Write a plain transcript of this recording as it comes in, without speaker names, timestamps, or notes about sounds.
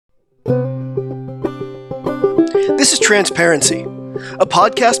This is Transparency, a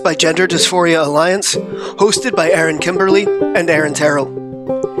podcast by Gender Dysphoria Alliance, hosted by Aaron Kimberly and Aaron Terrell.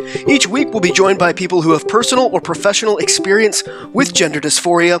 Each week we'll be joined by people who have personal or professional experience with gender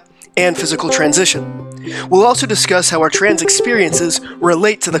dysphoria and physical transition. We'll also discuss how our trans experiences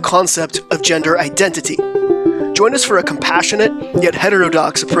relate to the concept of gender identity. Join us for a compassionate yet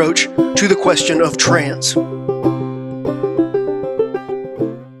heterodox approach to the question of trans.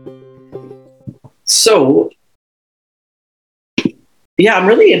 So, I'm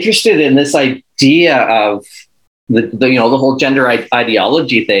really interested in this idea of the whole gender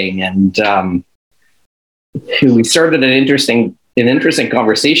ideology thing, and we started an interesting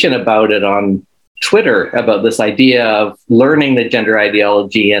conversation about it on Twitter about this idea of learning the gender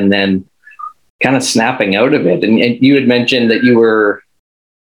ideology and then kind of snapping out of it. And you had mentioned that you were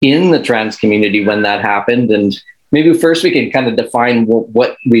in the trans community when that happened, and maybe first we can kind of define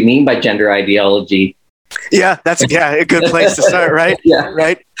what we mean by gender ideology. Yeah, that's a good place to start, right? Yeah.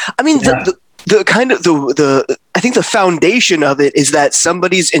 Right. I mean, the I think the foundation of it is that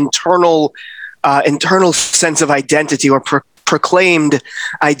somebody's internal sense of identity or proclaimed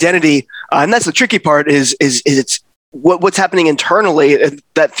identity, and that's the tricky part. Is it's what's happening internally.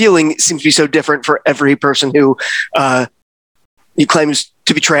 That feeling seems to be so different for every person who claims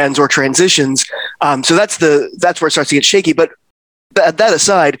to be trans or transitions. So that's where it starts to get shaky. But that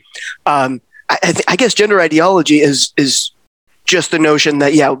aside, I guess gender ideology is just the notion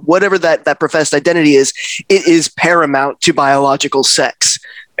that, whatever that professed identity is, it is paramount to biological sex.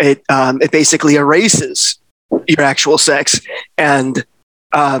 It basically erases your actual sex, and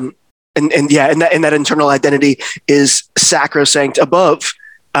that internal identity is sacrosanct above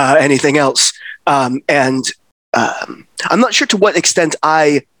anything else. I'm not sure to what extent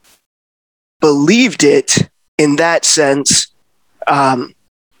I believed it in that sense.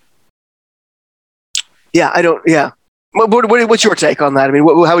 I don't. Yeah. What's your take on that? I mean,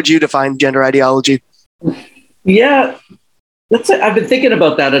 how would you define gender ideology? Yeah, I've been thinking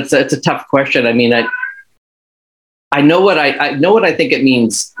about that. It's a tough question. I mean, I know what I think it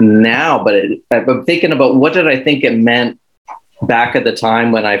means now, but I'm thinking about what did I think it meant back at the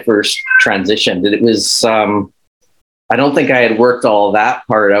time when I first transitioned. It was I don't think I had worked all that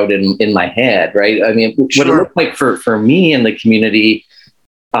part out in my head, right? I mean, Sure. What it looked like for me in the community.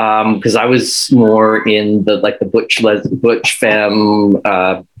 Because I was more in the butch femme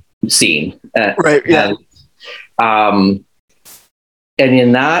scene, Right? Yeah. And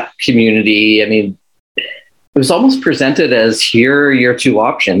in that community, I mean, it was almost presented as here are your two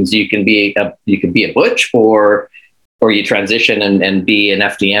options. You can be a butch, or you transition and be an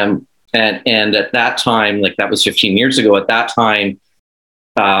FDM. And at that time, like that was 15 years ago. At that time,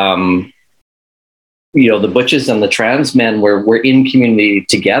 the butches and the trans men were in community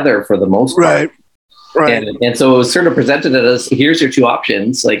together for the most part. Right. And so it was sort of presented as here's your two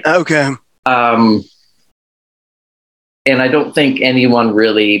options. Like, okay. And I don't think anyone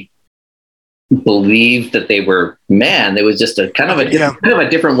really believed that they were men. It was just a kind of a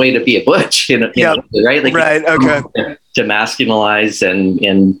different way to be a butch, right? Like, right. Okay. To masculinize,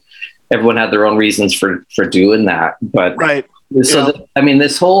 and everyone had their own reasons for doing that. But right. So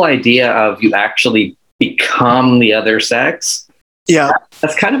this whole idea of you actually become the other sex. Yeah.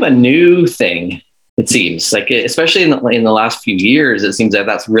 That's kind of a new thing. It seems like, especially in the last few years, it seems that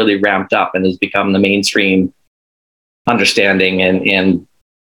that's really ramped up and has become the mainstream understanding. And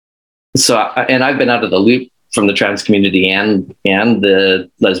so, I've been out of the loop from the trans community and the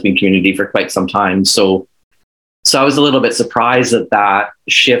lesbian community for quite some time. So I was a little bit surprised that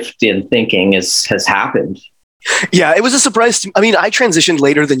shift in thinking has happened. Yeah, it was a surprise. I mean, I transitioned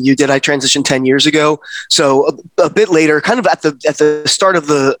later than you did. I transitioned 10 years ago, so a bit later, kind of at the start of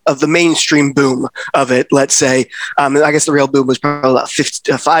the mainstream boom of it. Let's say, I guess the real boom was probably about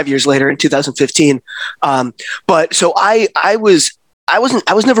 5 years later in 2015. But so I was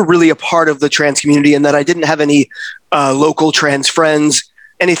never really a part of the trans community, in that I didn't have any local trans friends,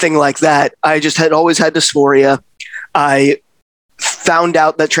 anything like that. I just had always had dysphoria. I found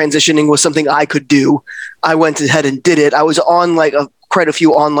out that transitioning was something I could do. I went ahead and did it. I was on quite a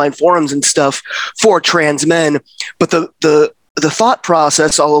few online forums and stuff for trans men, but the thought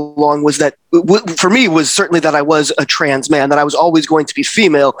process all along was that for me was certainly that I was a trans man, that I was always going to be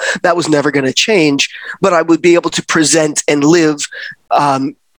female. That was never going to change, but I would be able to present and live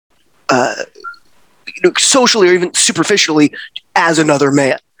socially or even superficially as another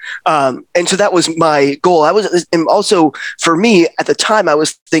man. And so that was my goal. And also for me at the time, I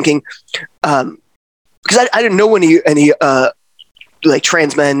was thinking, because I didn't know any like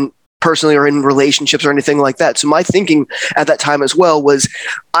trans men personally or in relationships or anything like that. So my thinking at that time as well was,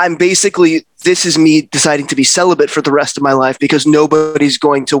 this is me deciding to be celibate for the rest of my life because nobody's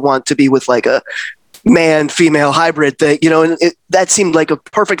going to want to be with like a man female hybrid thing, and that seemed like a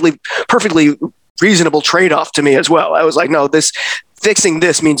perfectly reasonable trade-off to me as well. I was like, no, fixing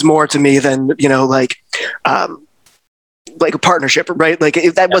this means more to me than like a partnership, right? Like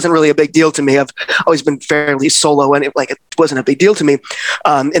that wasn't really a big deal to me. I've always been fairly solo, and it wasn't a big deal to me.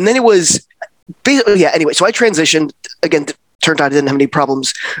 And then it was basically, yeah. Anyway, so I transitioned again. Turned out I didn't have any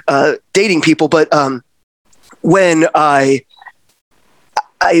problems dating people, but when I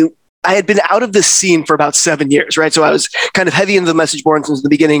had been out of this scene for about 7 years, right? So I was kind of heavy into the message boards since the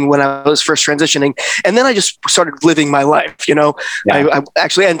beginning when I was first transitioning. And then I just started living my life, Yeah. I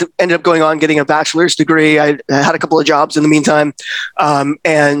actually ended up going on getting a bachelor's degree. I had a couple of jobs in the meantime.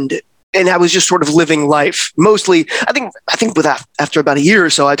 And I was just sort of living life. Mostly, I think after about a year or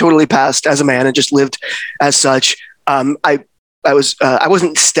so, I totally passed as a man and just lived as such. I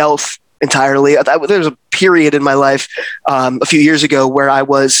wasn't stealth entirely. There was a period in my life a few years ago where I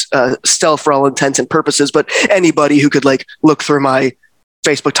was stealth for all intents and purposes, but anybody who could look through my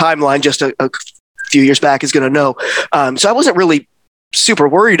Facebook timeline just a few years back is going to know. So I wasn't really super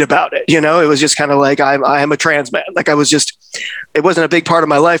worried about it. It was just kind of like, I am a trans man. It wasn't a big part of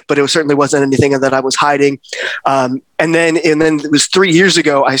my life, but it certainly wasn't anything that I was hiding. And then it was 3 years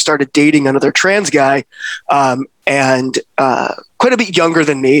ago, I started dating another trans guy, and quite a bit younger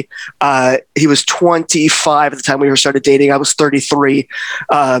than me. He was 25 at the time we started dating. I was 33.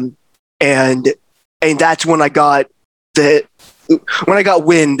 And that's when I got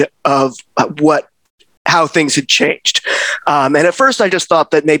wind of how things had changed. And at first I just thought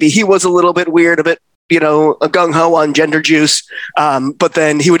that maybe he was a little bit weird, a bit, a gung-ho on gender juice. But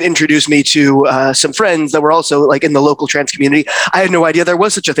then he would introduce me to some friends that were also in the local trans community. I had no idea there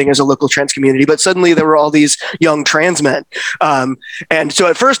was such a thing as a local trans community, but suddenly there were all these young trans men. And so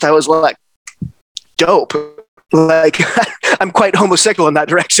at first I was like, dope. I'm quite homosexual in that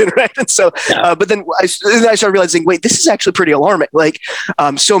direction, right? And so, but then I started realizing, wait, this is actually pretty alarming.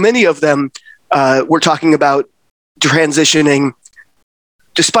 So many of them were talking about transitioning,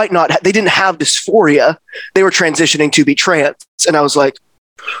 despite they didn't have dysphoria, they were transitioning to be trans. And I was like,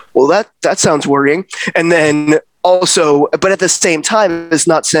 well, that sounds worrying. And then also, but at the same time as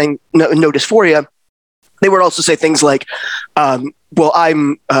not saying no dysphoria, they would also say things like, well,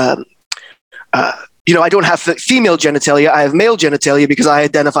 I'm, I don't have female genitalia, I have male genitalia because I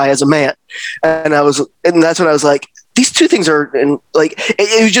identify as a man. And that's when I was like, these two things are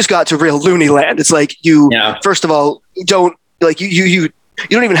it just got to real loony land. It's like first of all, don't you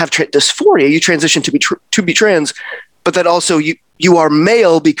don't even have dysphoria. You transition to be trans, but then also you are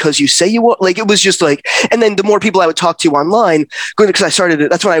male because you say you are. It was just and then the more people I would talk to online, because I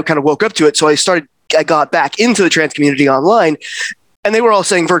started, that's when I kind of woke up to it. So I got back into the trans community online, and they were all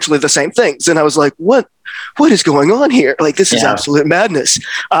saying virtually the same things. And I was like, what is going on here? This is absolute madness.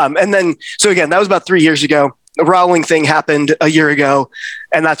 And then, so again, that was about 3 years ago. The Rowling thing happened a year ago.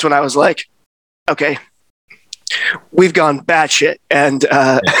 And that's when I was like, okay, we've gone batshit, and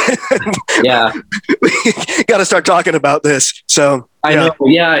we got to start talking about this. So I know.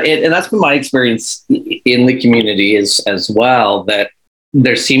 Yeah. And that's been my experience in the community as well, that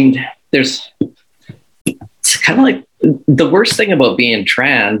it's kind of like, the worst thing about being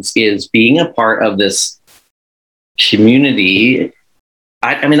trans is being a part of this community.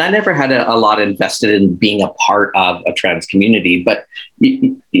 I mean, I never had a lot invested in being a part of a trans community, but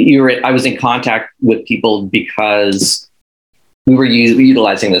I was in contact with people because we were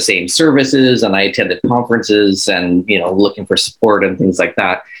utilizing the same services, and I attended conferences and, looking for support and things like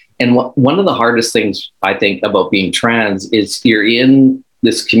that. And one of the hardest things I think about being trans is you're in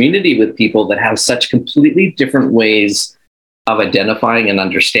this community with people that have such completely different ways of identifying and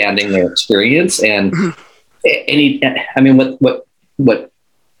understanding their experience. And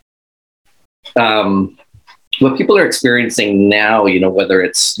what people are experiencing now, whether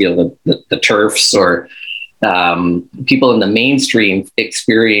it's, the TERFs or people in the mainstream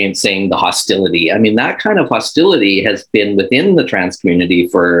experiencing the hostility. I mean, that kind of hostility has been within the trans community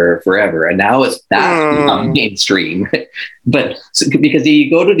for forever. And now it's back mainstream. But because you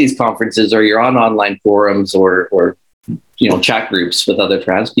go to these conferences or you're on online forums or chat groups with other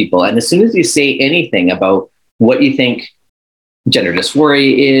trans people, and as soon as you say anything about what you think gender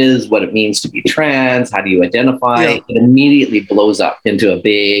dysphoria is, what it means to be trans, how do you identify, it immediately blows up into a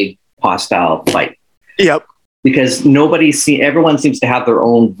big hostile fight. Yep. Because everyone seems to have their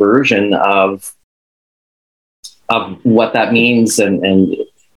own version of what that means, and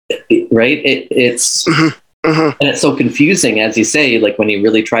right? It's Mhm. And it's so confusing, as you say, like when you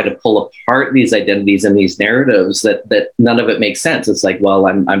really try to pull apart these identities and these narratives, that none of it makes sense. It's like, well,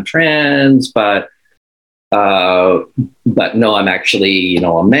 I'm trans, but no, I'm actually,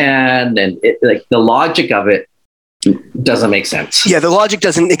 a man, and like the logic of it doesn't make sense. Yeah, the logic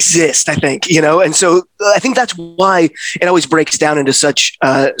doesn't exist, I think, and so I think that's why it always breaks down into such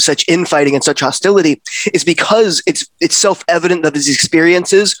infighting and such hostility, is because it's self-evident that these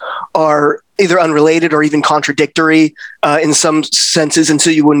experiences are either unrelated or even contradictory in some senses. And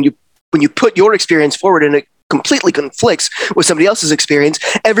so when you put your experience forward and it completely conflicts with somebody else's experience,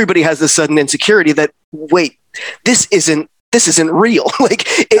 everybody has this sudden insecurity that, wait, this isn't real. Like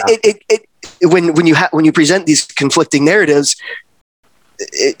when you present these conflicting narratives,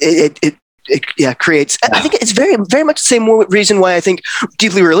 it creates. I think it's very, very much the same reason why I think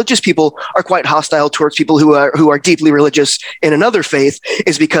deeply religious people are quite hostile towards people who are deeply religious in another faith,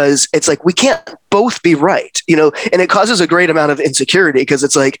 is because it's like, we can't both be right, and it causes a great amount of insecurity, because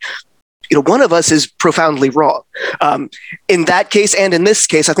it's like, one of us is profoundly wrong. In that case, and in this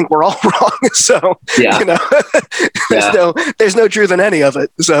case, I think we're all wrong. So, there's no truth in any of it.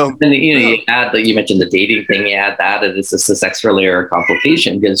 So, and you add that, you mentioned the dating thing. You add that, and it's just this extra layer of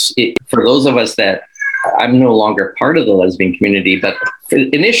complication, because for those of us that, I'm no longer part of the lesbian community, but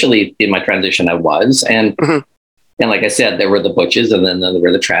initially in my transition, I was, and. Mm-hmm. And like I said, there were the butches, and then there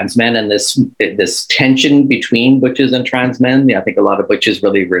were the trans men, and this tension between butches and trans men. Yeah, I think a lot of butches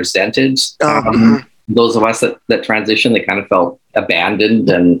really resented those of us that transitioned. They kind of felt abandoned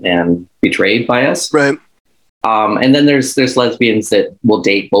and betrayed by us. Right. And then there's lesbians that will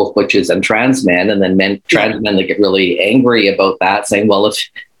date both butches and trans men, and then trans men that get really angry about that, saying, "Well,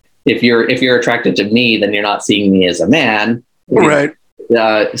 if you're attracted to me, then you're not seeing me as a man." Right.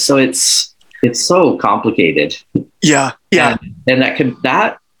 So it's so complicated. Yeah. And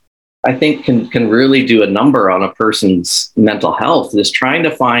that I think can really do a number on a person's mental health. Just trying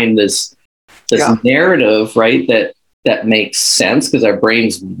to find this narrative, right? That makes sense, because our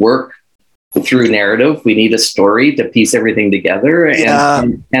brains work through narrative. We need a story to piece everything together.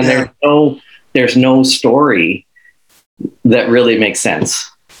 And there's no story that really makes sense.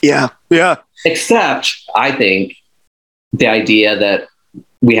 Yeah. Except, I think, the idea that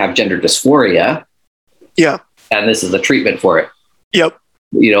we have gender dysphoria. Yeah. And this is a treatment for it. Yep.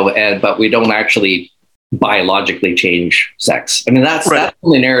 But we don't actually biologically change sex. I mean, that's the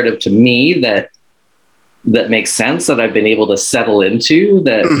only narrative to me that makes sense, that I've been able to settle into,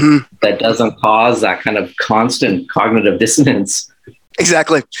 that doesn't cause that kind of constant cognitive dissonance.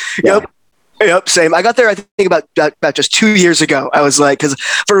 Exactly. Yeah. Yep. Same. I got there, I think about just 2 years ago. I was like, because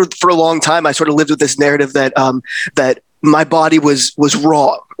for a long time, I sort of lived with this narrative that my body was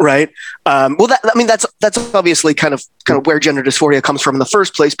wrong, right? That's obviously kind of where gender dysphoria comes from in the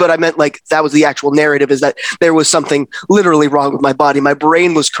first place. But I meant, like, that was the actual narrative, is that there was something literally wrong with my body. My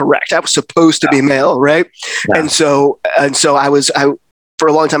brain was correct. I was supposed to be male, right? Yeah. And so I for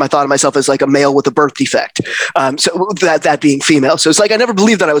a long time, I thought of myself as like a male with a birth defect. So that being female. So it's like, I never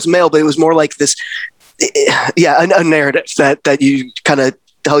believed that I was male, but it was more like this, a narrative that you kind of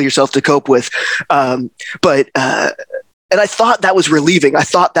tell yourself to cope with. And I thought that was relieving. I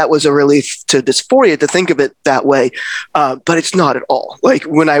thought that was a relief to dysphoria to think of it that way. But it's not at all. Like,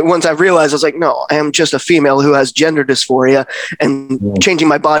 once I realized, I was like, no, I am just a female who has gender dysphoria, and changing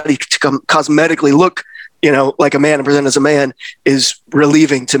my body to cosmetically look, like a man and present as a man is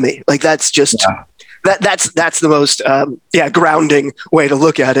relieving to me. Like, that's just, that's the most, grounding way to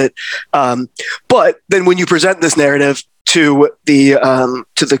look at it. But then when you present this narrative to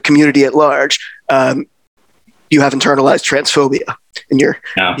the community at large, you have internalized transphobia, and you're,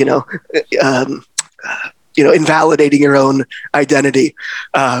 invalidating your own identity.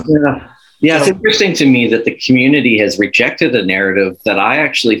 It's interesting to me that the community has rejected a narrative that I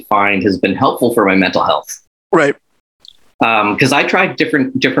actually find has been helpful for my mental health. Right. Because I tried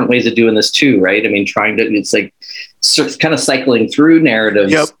different ways of doing this too, right? I mean, it's like kind of cycling through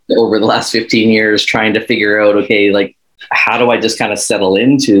narratives over the last 15 years, trying to figure out, okay, like, how do I just kind of settle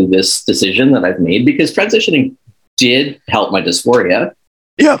into this decision that I've made? Because transitioning did help my dysphoria.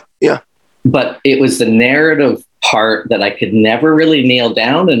 Yeah. But it was the narrative part that I could never really nail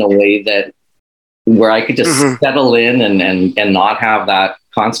down in a way where I could just settle in and not have that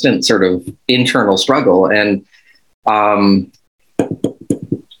constant sort of internal struggle. And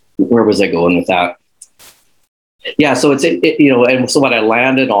where was I going with that? Yeah. So and so what I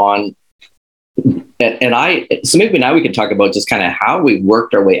landed on, so maybe now we can talk about just kind of how we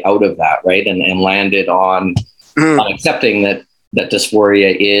worked our way out of that, right? And landed on accepting that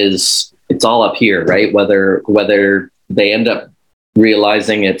dysphoria it's all up here, right? Whether they end up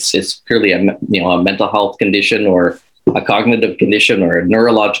realizing it's purely a mental health condition or a cognitive condition or a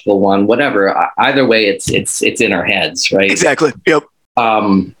neurological one, whatever. Either way, it's in our heads, right? Exactly. Yep.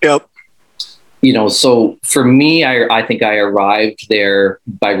 Yep. So for me, I think I arrived there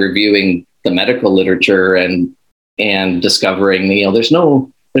by reviewing the medical literature and discovering, there's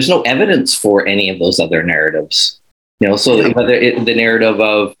no evidence for any of those other narratives. So whether the narrative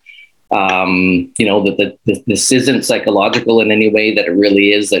of that this isn't psychological in any way, that it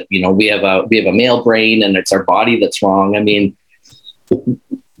really is, that we have a male brain and it's our body that's wrong. I mean,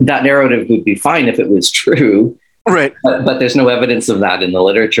 that narrative would be fine if it was true, right? But there's no evidence of that in the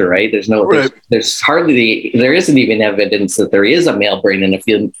literature, right? There isn't even evidence that there is a male brain and a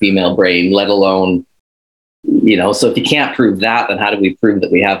female brain, let alone So if you can't prove that, then how do we prove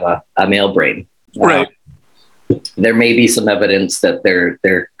that we have a male brain? Right. There may be some evidence that there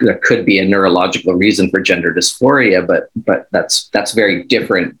could be a neurological reason for gender dysphoria, but that's very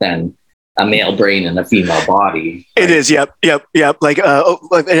different than a male brain and a female body. Right? It is. Yep. Like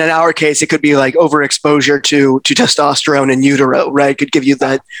in our case, it could be like overexposure to testosterone in utero, right? Could give you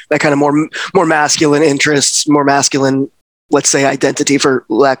that kind of more masculine interests, more masculine, let's say, identity, for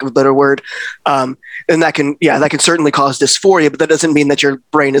lack of a better word. And that can certainly cause dysphoria, but that doesn't mean that your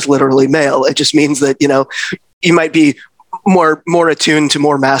brain is literally male. It just means that, you might be more attuned to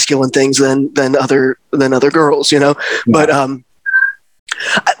more masculine things than other girls, Yeah. But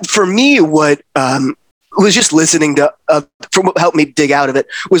for me, what was just listening to, from what helped me dig out of it,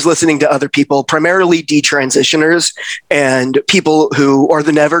 was listening to other people, primarily detransitioners and people who are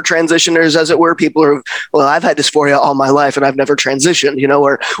the never transitioners, as it were. People who, I've had dysphoria all my life and I've never transitioned,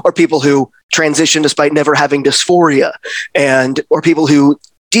 or people who transition despite never having dysphoria, or people who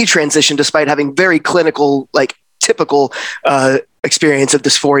detransition despite having very clinical, like typical experience of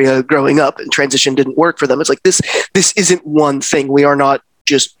dysphoria growing up, and transition didn't work for them. It's like this isn't one thing. We are not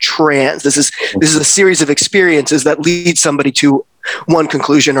just trans. This is a series of experiences that lead somebody to one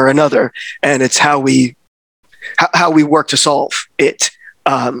conclusion or another, and it's how we work to solve it.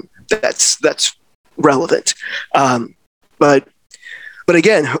 That's relevant. But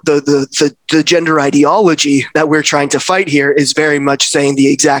again, the gender ideology that we're trying to fight here is very much saying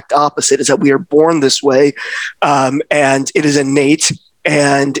the exact opposite, is that we are born this way, and it is innate,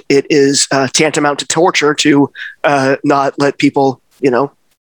 and it is tantamount to torture to not let people, not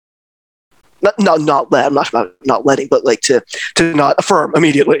let, I'm not about not letting, but like to not affirm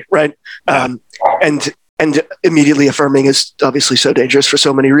immediately, right? And immediately affirming is obviously so dangerous for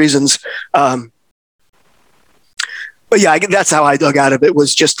so many reasons. But yeah, that's how I dug out of it,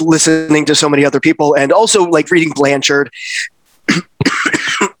 was just listening to so many other people, and also like reading Blanchard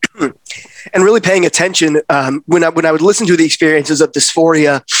and really paying attention when I would listen to the experiences of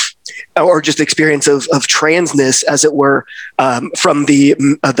dysphoria, or just experience of transness, as it were, from the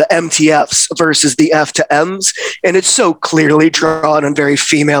MTFs versus the F to Ms. And it's so clearly drawn on very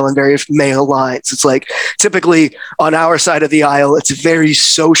female and very male lines. It's like typically on our side of the aisle, it's very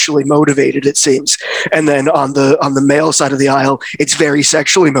socially motivated, it seems. And then on the male side of the aisle, it's very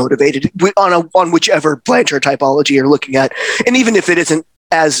sexually motivated on whichever Blanchard typology you're looking at. And even if it isn't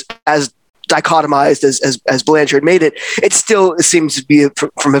as dichotomized as Blanchard made it, it still seems to be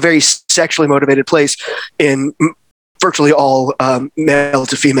from a very sexually motivated place in virtually all male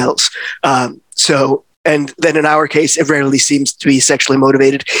to females. And then in our case, it rarely seems to be sexually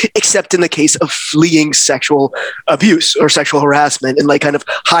motivated, except in the case of fleeing sexual abuse or sexual harassment and like kind of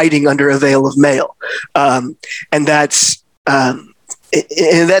hiding under a veil of male. And that's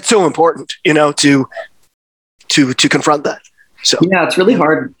so important, to confront that. So yeah, it's really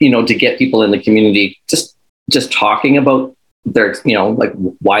hard, to get people in the community just talking about their, like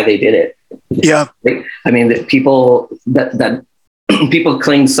why they did it. Yeah, I mean, that people people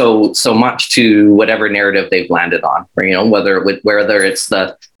cling so much to whatever narrative they've landed on, or, whether it's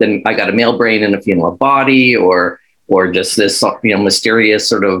then I got a male brain and a female body, or just this mysterious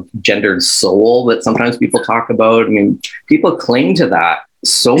sort of gendered soul that sometimes people talk about. I mean, people cling to that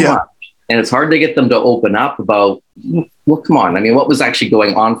so much. And it's hard to get them to open up about, well, come on. I mean, what was actually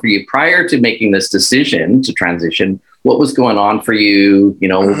going on for you prior to making this decision to transition? What was going on for you?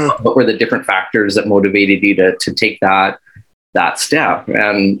 What were the different factors that motivated you to take that step?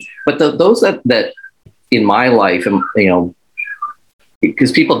 But those that in my life,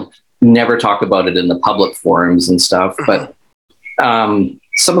 because people never talk about it in the public forums and stuff, but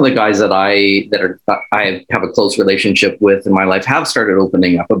some of the guys that I have a close relationship with in my life have started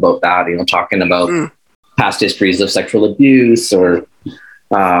opening up about that, talking about past histories of sexual abuse, or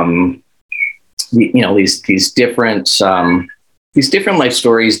these different these different life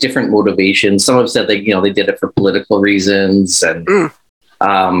stories, different motivations. Some have said they did it for political reasons and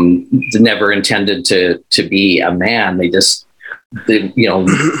never intended to be a man.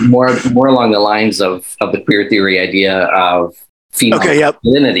 More along the lines of the queer theory idea of female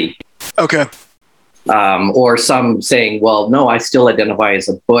masculinity. Okay. Or some saying, well, no, I still identify as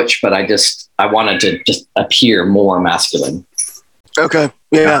a butch, but I wanted to just appear more masculine. Okay.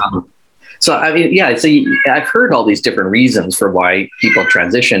 Yeah. So I mean, yeah. So I've heard all these different reasons for why people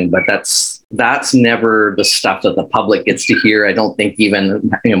transition, but that's never the stuff that the public gets to hear. I don't think even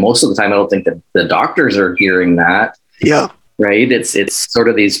most of the time, I don't think that the doctors are hearing that. Yeah. Right. It's sort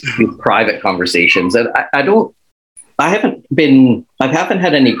of these private conversations, and I haven't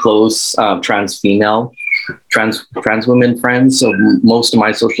had any close trans women friends. So most of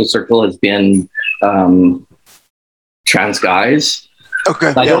my social circle has been trans guys.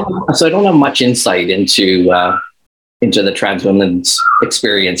 Okay. I don't have much insight into the trans women's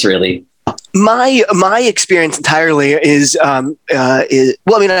experience, really. My experience entirely is well,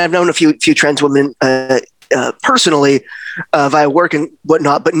 I mean, I've known a few trans women personally via work and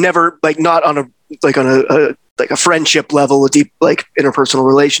whatnot, but never not on a friendship level, a deep interpersonal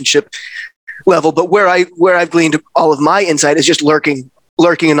relationship level. But where I've gleaned all of my insight is just lurking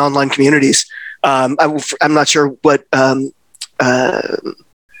in online communities. I'm not sure what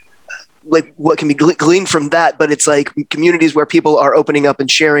what can be gleaned from that, but it's like communities where people are opening up and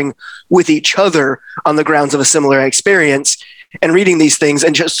sharing with each other on the grounds of a similar experience, and reading these things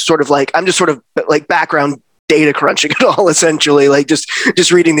and just sort of I'm just sort of background data crunching it all, essentially,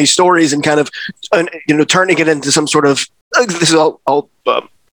 just reading these stories and kind of turning it into some sort of this is all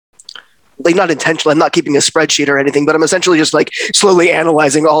not intentional. I'm not keeping a spreadsheet or anything, but I'm essentially just slowly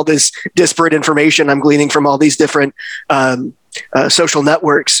analyzing all this disparate information I'm gleaning from all these different social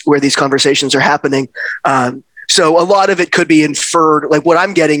networks where these conversations are happening. So a lot of it could be inferred. What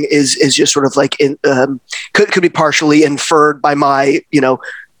I'm getting is just sort of could be partially inferred by my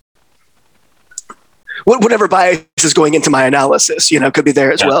whatever bias is going into my analysis. Could be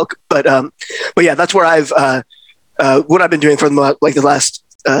there as well. But yeah, that's where I've what I've been doing for the last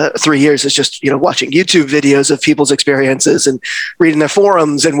 3 years is just watching YouTube videos of people's experiences and reading their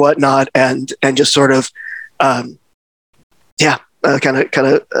forums and whatnot, and just sort of kind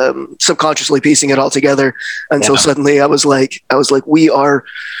of subconsciously piecing it all together until suddenly I was like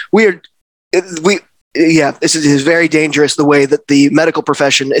this is very dangerous the way that the medical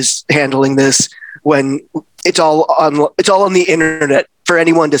profession is handling this, when it's all on the internet for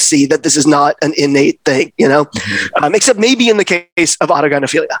anyone to see that this is not an innate thing, except maybe in the case of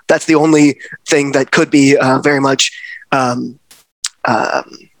autogynephilia. That's the only thing that could be very much,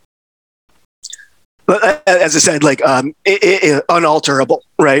 but as I said, unalterable,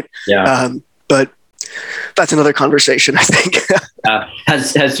 right? Yeah. But that's another conversation, I think.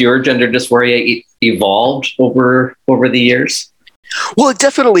 Has your gender dysphoria evolved over the years? Well, it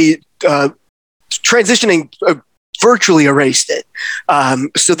definitely transitioning virtually erased it.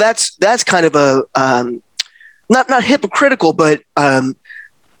 So that's kind of a not hypocritical, but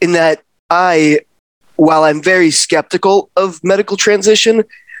in that while I'm very skeptical of medical transition,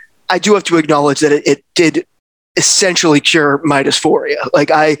 I do have to acknowledge that it did essentially cure my dysphoria.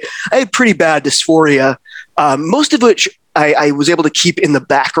 I had pretty bad dysphoria, most of which I was able to keep in the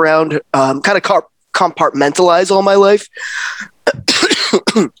background, kind of compartmentalize all my life.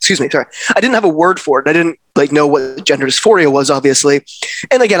 Excuse me, sorry. I didn't have a word for it. I didn't know what gender dysphoria was, obviously.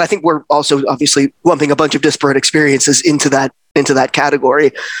 And again, I think we're also obviously lumping a bunch of disparate experiences into that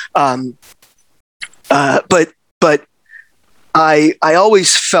category. But I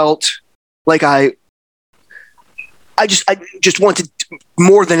always felt like I just wanted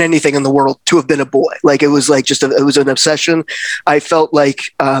more than anything in the world to have been a boy. It was it was an obsession. I felt like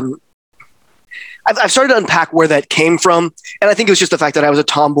I've started to unpack where that came from, and I think it was just the fact that I was a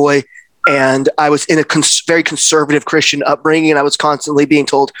tomboy and I was in a very conservative Christian upbringing, and I was constantly being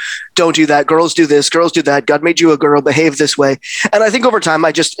told, "Don't do that. Girls do this. Girls do that. God made you a girl. Behave this way." And I think over time,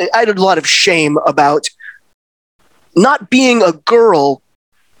 I had a lot of shame about not being a girl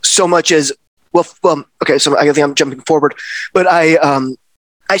so much as well. Okay, so I think I'm jumping forward, but I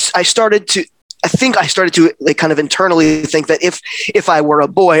started to kind of internally think that if I were a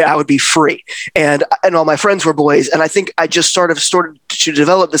boy, I would be free, and all my friends were boys, and I think I just started to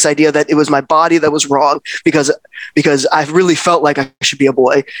develop this idea that it was my body that was wrong because I really felt like I should be a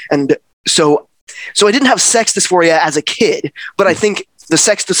boy, and so I didn't have sex dysphoria as a kid, but I think the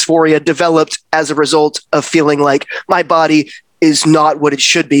sex dysphoria developed as a result of feeling like my body is not what it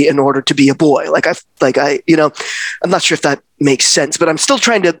should be in order to be a boy. I'm not sure if that makes sense, but I'm still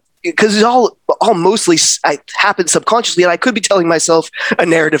trying to because it all mostly happened subconsciously, and I could be telling myself a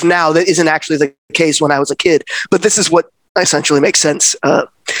narrative now that isn't actually the case when I was a kid. But this is what essentially makes sense.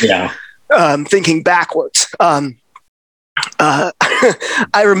 Thinking backwards.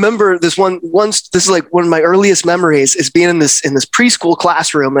 I remember this once. This is like one of my earliest memories is being in this preschool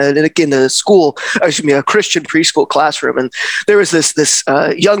classroom and in a school, excuse me, a Christian preschool classroom, and there was this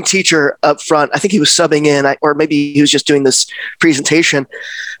young teacher up front. I think he was subbing in, or maybe he was just doing this presentation.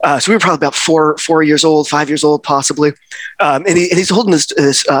 So we were probably about 4 years old, 5 years old, possibly, and he's holding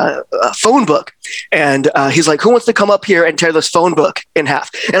this phone book, and he's like, "Who wants to come up here and tear this phone book in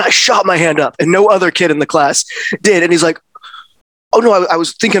half?" And I shot my hand up, and no other kid in the class did, and he's like, "Oh no, I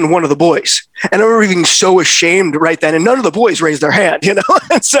was thinking one of the boys," and I remember being so ashamed right then, and none of the boys raised their hand, you know.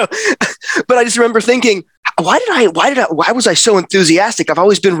 And so, but I just remember thinking, why was I so enthusiastic? I've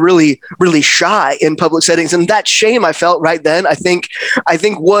always been really, really shy in public settings, and that shame I felt right then, I think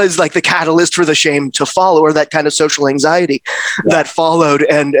was like the catalyst for the shame to follow, or that kind of social anxiety that followed,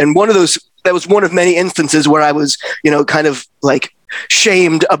 and one of those. That was one of many instances where I was, you know, kind of like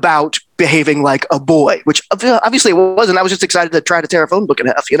shamed about behaving like a boy, which obviously it wasn't. I was just excited to try to tear a phone book in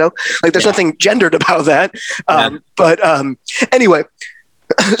half, you know, like there's nothing gendered about that. But anyway,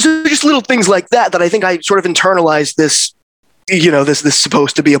 so just little things like that I think I sort of internalized this, you know, this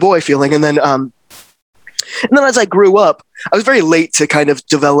supposed to be a boy feeling. And then as I grew up, I was very late to kind of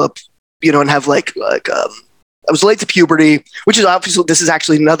develop, you know, and have I was late to puberty, which is obviously, this is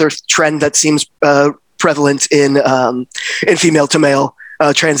actually another trend that seems prevalent in female to male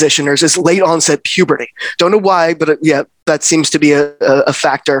transitioners, is late onset puberty. Don't know why, but that seems to be a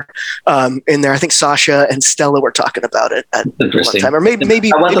factor in there. I think Sasha and Stella were talking about it at one time, or maybe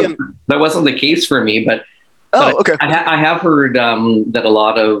that wasn't the case for me, but okay. I have heard that a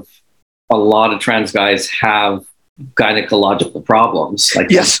lot of trans guys have gynecological problems, like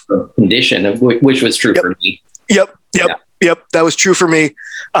condition, which was true for me. Yep. That was true for me.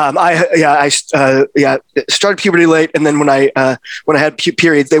 I started puberty late, and then when I had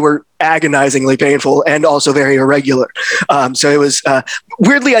periods, they were agonizingly painful and also very irregular. So it was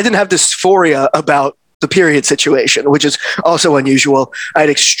weirdly, I didn't have dysphoria about the period situation, which is also unusual. I had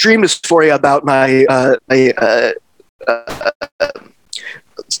extreme dysphoria about my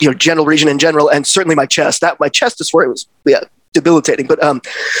genital region in general, and certainly my chest. My chest dysphoria was debilitating, but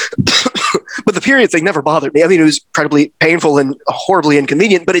but the periods thing never bothered me. I mean, it was incredibly painful and horribly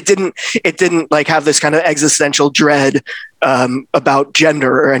inconvenient, but it didn't like have this kind of existential dread about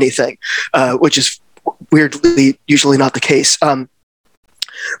gender or anything, which is weirdly usually not the case. But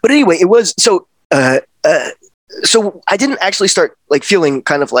anyway, it was so. So I didn't actually start like feeling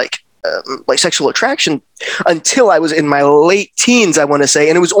kind of like sexual attraction until I was in my late teens, I want to say,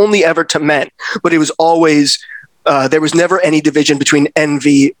 and it was only ever to men, but it was always. There was never any division between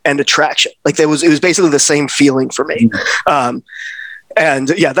envy and attraction. Like it was basically the same feeling for me. And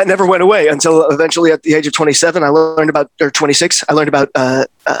that never went away until eventually at the age of 27, 26, I learned about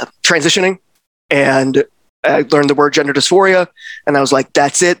transitioning, and I learned the word gender dysphoria, and I was like,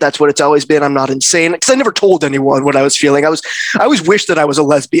 that's it. That's what it's always been. I'm not insane. Because I never told anyone what I was feeling. I always wished that I was a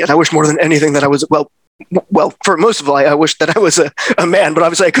lesbian. I wish more than anything that I was, well, for most of all, I wish that I was a man, but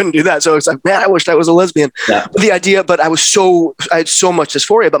obviously I couldn't do that. So it's like, man, I wished I was a lesbian. Yeah. But I had so much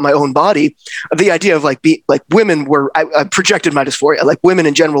dysphoria about my own body. The idea of women were, I projected my dysphoria. Like women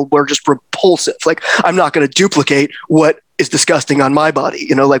in general were just repulsive. Like I'm not going to duplicate what is disgusting on my body.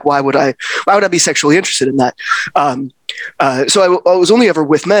 You know, like why would I be sexually interested in that? So I was only ever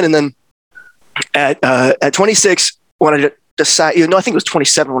with men. And then at 26, when I decide, I think it was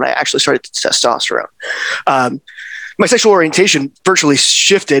 27 when I actually started testosterone. My sexual orientation virtually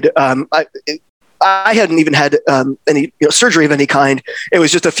shifted. I hadn't even had any surgery of any kind. It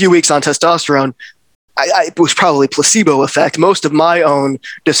was just a few weeks on testosterone. It was probably placebo effect. Most of my own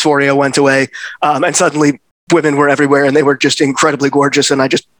dysphoria went away, and suddenly women were everywhere, and they were just incredibly gorgeous. And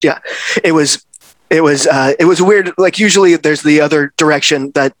it was weird. Like usually there's the other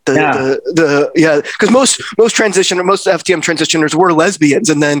direction that because most FTM transitioners were lesbians,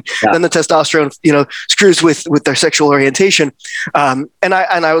 and then the testosterone, screws with their sexual orientation. And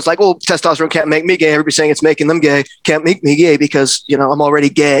I was like, well, testosterone can't make me gay. Everybody's saying it's making them gay. Can't make me gay because, I'm already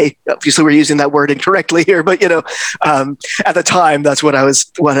gay. Obviously we're using that word incorrectly here, but at the time that's what I was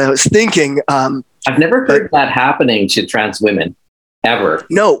thinking. I've never heard that happening to trans women. Ever.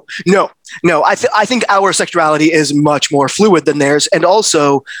 No. I think our sexuality is much more fluid than theirs. And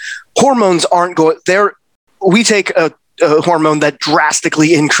also hormones aren't going there. We take a hormone that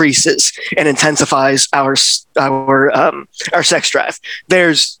drastically increases and intensifies our sex drive.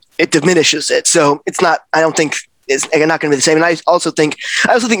 It diminishes it. So it's not, I don't think is not going to be the same. And I also think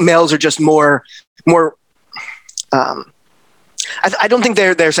males are just more. I don't think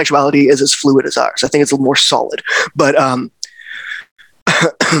their sexuality is as fluid as ours. I think it's a little more solid. But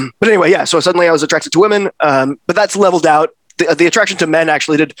but anyway, yeah. So suddenly I was attracted to women, but that's leveled out. The attraction to men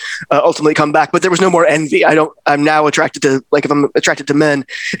actually did ultimately come back, but there was no more envy. I'm now attracted to, like, if I'm attracted to men,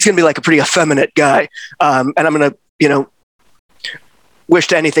 it's going to be like a pretty effeminate guy. And I'm going to, wish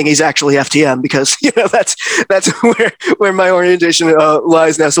to anything he's actually FTM, because, that's where my orientation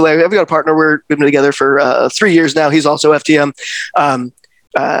lies now. So, like, I've got a partner. We've been together for 3 years now. He's also FTM.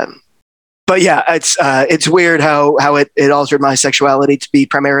 But yeah, it's weird how it altered my sexuality to be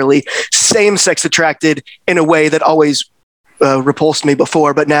primarily same-sex attracted in a way that always repulsed me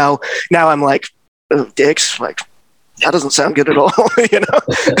before, but now I'm like, oh, dicks, like, that doesn't sound good at all.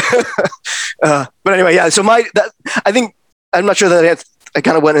 But anyway, yeah. So I think, I'm not sure that I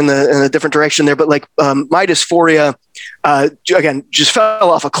kind of went in a different direction there, but like my dysphoria again just fell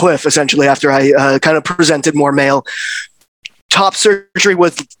off a cliff essentially after I kind of presented more male. Top surgery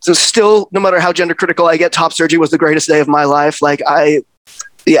was still, no matter how gender critical I get, top surgery was the greatest day of my life. Like I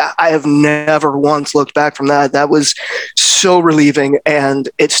have never once looked back from that. That was so relieving, and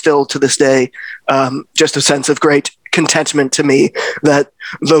it's still to this day just a sense of great contentment to me that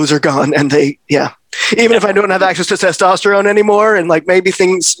those are gone. And even if I don't have access to testosterone anymore, and like maybe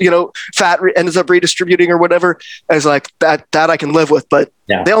things, fat ends up redistributing or whatever, I was like, that I can live with, but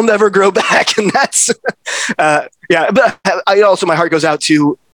they'll never grow back. And that's but I also, my heart goes out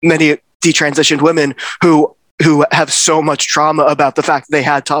to many detransitioned women who have so much trauma about the fact that they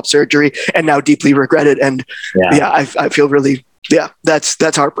had top surgery and now deeply regret it. And I feel really,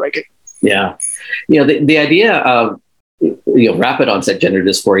 that's heartbreaking. Yeah. The idea of, rapid onset gender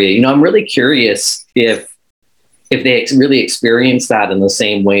dysphoria, I'm really curious if they really experience that in the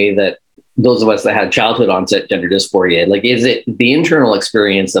same way that those of us that had childhood onset gender dysphoria, like, is it the internal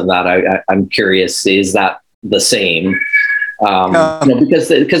experience of that? I'm curious, is that the same? Because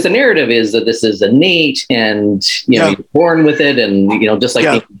the narrative is that this is innate, and you're born with it, and just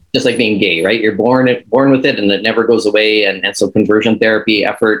like being gay, right? You're born with it, and it never goes away, and so conversion therapy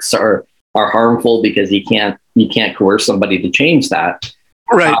efforts are harmful because you can't coerce somebody to change that,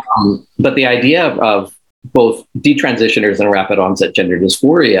 right? But the idea of both detransitioners and rapid onset gender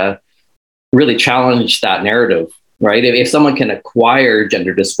dysphoria really challenge that narrative, right? If someone can acquire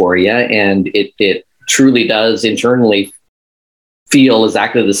gender dysphoria and it truly does internally feel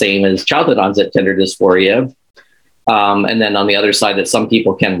exactly the same as childhood onset gender dysphoria. And then on the other side, that some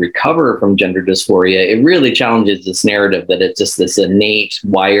people can recover from gender dysphoria, it really challenges this narrative that it's just this innate,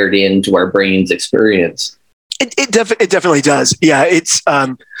 wired into our brain's experience. It definitely does. Yeah, it's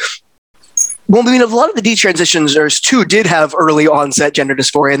well, I mean, a lot of the detransitioners too did have early onset gender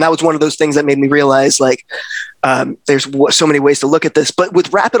dysphoria, and that was one of those things that made me realize, like, there's so many ways to look at this. But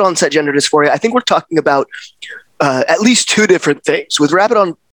with rapid onset gender dysphoria, I think we're talking about at least two different things. With rapid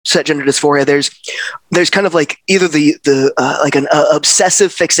onset gender dysphoria, there's kind of like either the like an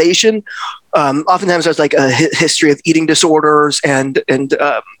obsessive fixation. Oftentimes there's like a history of eating disorders and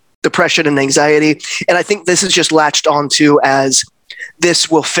depression and anxiety, and I think this is just latched onto as, this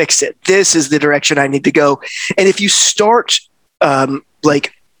will fix it. This is the direction I need to go. And if you start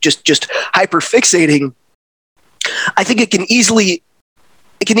like just hyperfixating, I think it can easily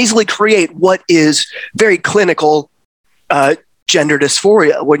create what is very clinical gender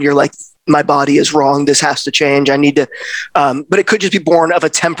dysphoria, when you're like, my body is wrong, this has to change, I need to, but it could just be born of a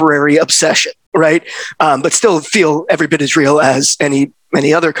temporary obsession, right? But still feel every bit as real as any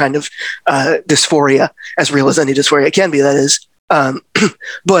other kind of dysphoria, as real as any dysphoria can be, that is.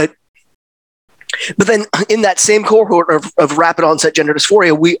 But then in that same cohort of rapid onset gender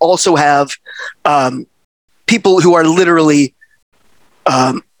dysphoria, we also have people who are literally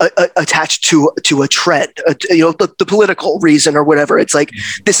attached to a trend, the political reason or whatever. It's like,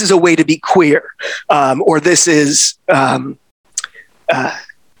 this is a way to be queer, or this is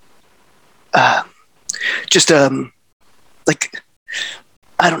just like,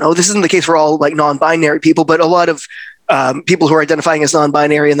 I don't know. This isn't the case for all like non-binary people, but a lot of people who are identifying as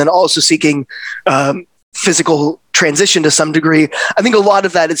non-binary and then also seeking physical transition to some degree. I think a lot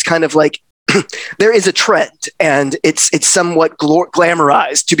of that is kind of like, there is a trend, and it's somewhat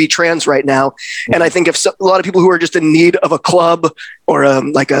glamorized to be trans right now. And I think if a lot of people who are just in need of a club or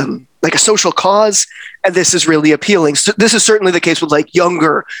like a social cause, and this is really appealing. So this is certainly the case with like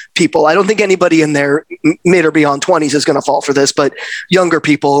younger people. I don't think anybody in their mid or beyond 20s is going to fall for this, but younger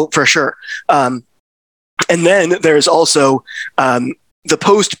people for sure. And then there's also the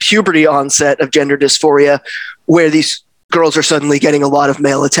post-puberty onset of gender dysphoria, where these girls are suddenly getting a lot of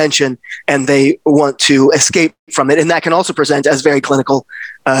male attention and they want to escape from it. And that can also present as very clinical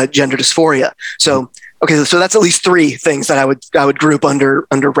gender dysphoria. So, okay, so that's at least three things that I would group under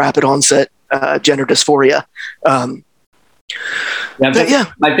rapid onset gender dysphoria. I've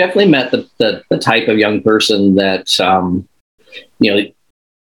definitely met the type of young person that,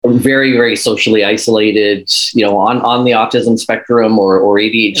 very, very socially isolated, on the autism spectrum or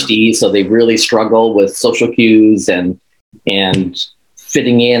ADHD. Yeah. So they really struggle with social cues and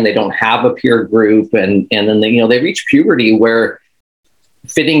fitting in. They don't have a peer group. And then they reach puberty where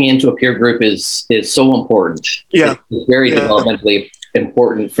fitting into a peer group is so important. Yeah. It's very developmentally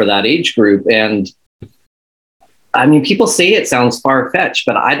important for that age group. And I mean, people say it sounds far-fetched,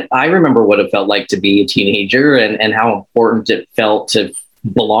 but I remember what it felt like to be a teenager and how important it felt to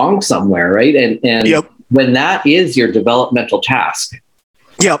belong somewhere, right? And yep. When that is your developmental task,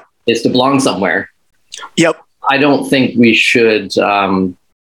 yep, is to belong somewhere. Yep. I don't think we should kind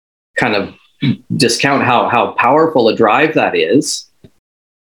of discount how powerful a drive that is.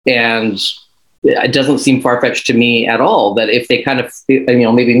 And it doesn't seem far-fetched to me at all that if they kind of,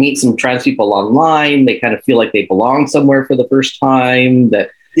 maybe meet some trans people online, they kind of feel like they belong somewhere for the first time, and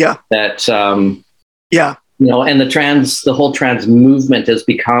the whole trans movement has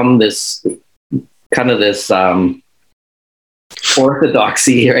become this kind of this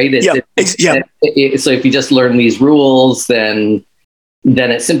orthodoxy, right? So if you just learn these rules, then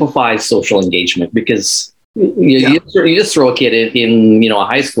it simplifies social engagement, because you just throw a kid in a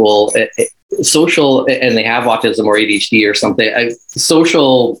high school, social, and they have autism or ADHD or something.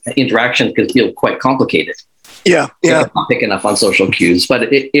 Social interactions can feel quite complicated. Yeah. Not picking up on social cues. But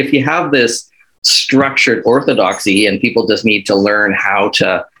if you have this structured orthodoxy and people just need to learn how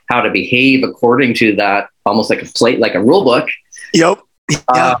to behave according to that, almost like a rule book. Yep.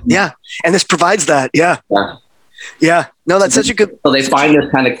 Yeah. And this provides that. Yeah. No, that's such a good. So they find this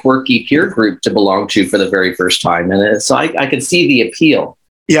kind of quirky peer group to belong to for the very first time, and so I can see the appeal.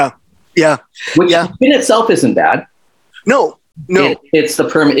 Yeah. Which in itself isn't bad. No. It's the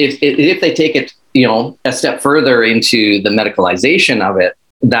if they take it, a step further into the medicalization of it,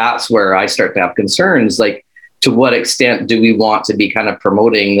 that's where I start to have concerns. Like, to what extent do we want to be kind of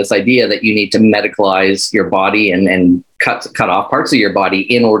promoting this idea that you need to medicalize your body and cut off parts of your body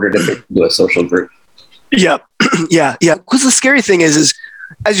in order to fit into a social group? Yeah. Because the scary thing is,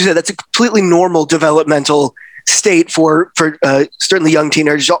 as you said, that's a completely normal developmental state for certainly young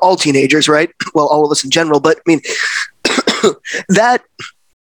teenagers, all teenagers, right? Well, all of us in general. But I mean, that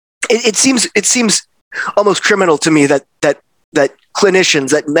it seems almost criminal to me that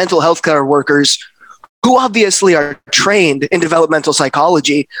clinicians, that mental health care workers, who obviously are trained in developmental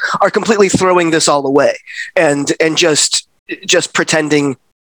psychology, are completely throwing this all away and just pretending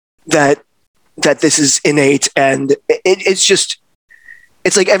that this is innate, and it's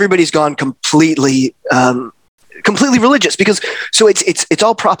like everybody's gone completely religious, because so it's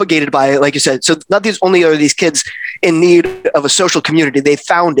all propagated by, like you said, so not only are these kids in need of a social community, they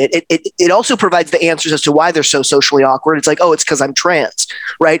found it. It also provides the answers as to why they're so socially awkward. It's like, oh, it's because I'm trans,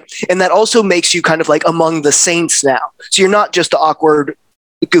 right? And that also makes you kind of like among the saints now. So you're not just the awkward,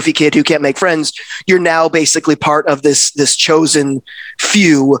 goofy kid who can't make friends. You're now basically part of this chosen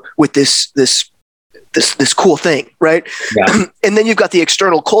few with this cool thing, right? Yeah. And then you've got the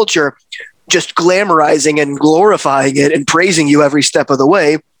external culture just glamorizing and glorifying it and praising you every step of the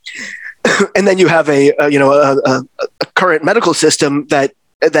way. And then you have a current medical system that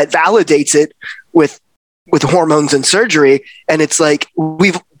validates it with hormones and surgery. And it's like,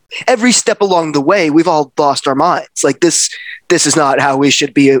 every step along the way, we've all lost our minds. Like this is not how we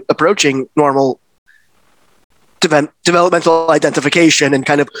should be approaching normal developmental identification, and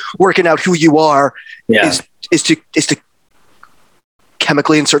kind of working out who you are is to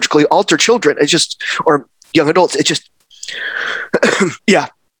chemically and surgically alter children. It's just, or young adults. It just, yeah.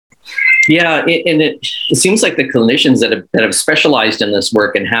 It seems like the clinicians that have specialized in this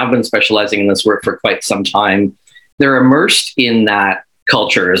work and have been specializing in this work for quite some time, they're immersed in that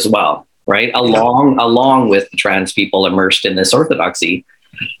culture as well, right? Along with the trans people immersed in this orthodoxy,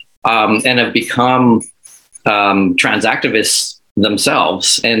 and have become trans activists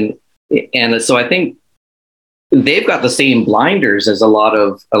themselves. And so I think they've got the same blinders as a lot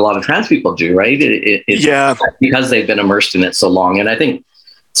of trans people do, right? Because they've been immersed in it so long. And I think,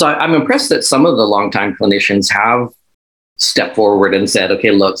 so I'm impressed that some of the longtime clinicians have stepped forward and said,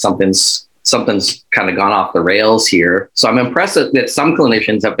 okay, look, something's kind of gone off the rails here. So I'm impressed that some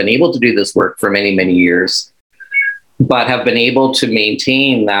clinicians have been able to do this work for many, many years, but have been able to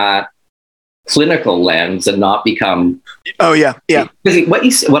maintain that clinical lens and not become. Oh yeah.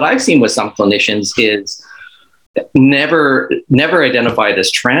 Because what I've seen with some clinicians is never identified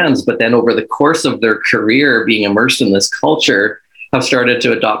as trans, but then over the course of their career being immersed in this culture, have started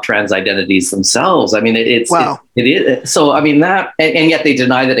to adopt trans identities themselves. I mean, wow. It is. So, I mean, that, and yet they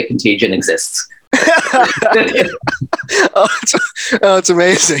deny that a contagion exists. It's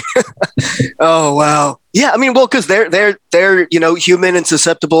amazing. Oh, wow. Yeah. I mean, well, because they're human and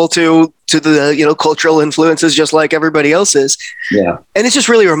susceptible to the cultural influences just like everybody else is. Yeah. And it's just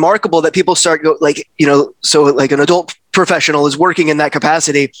really remarkable that people start so like an adult professional is working in that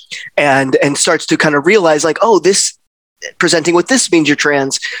capacity and starts to kind of realize like, oh, this presenting with this means you're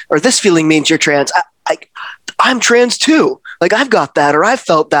trans, or this feeling means you're trans. I'm trans too. Like I've got that, or I've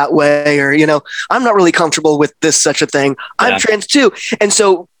felt that way, or, I'm not really comfortable with this, such a thing. I'm trans too. And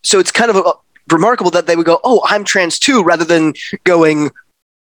so it's kind of remarkable that they would go, oh, I'm trans too, rather than going,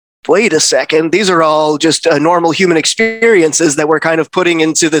 wait a second, these are all just normal human experiences that we're kind of putting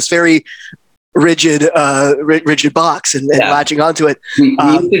into this very rigid box and latching onto it. We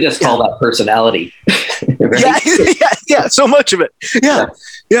used to just call that personality. Right? Yeah, so much of it.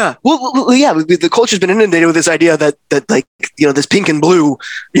 Yeah. Well, yeah. The culture's been inundated with this idea that like, this pink and blue,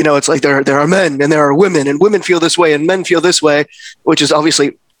 it's like there are men and there are women, and women feel this way and men feel this way, which is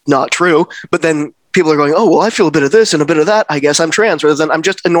obviously not true. But then people are going, oh, well, I feel a bit of this and a bit of that. I guess I'm trans, rather than I'm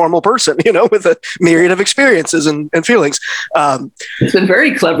just a normal person, with a myriad of experiences and feelings. It's been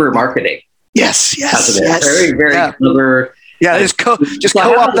very clever marketing. Yes. Very, very clever. Yeah, just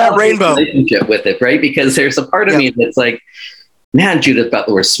co-opt that rainbow relationship with it, right? Because there's a part of me that's like, man, Judith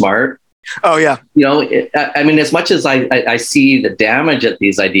Butler was smart. Oh yeah. I mean, as much as I see the damage that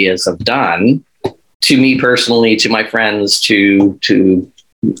these ideas have done to me personally, to my friends, to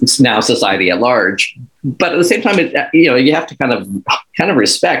now society at large, but at the same time, you have to kind of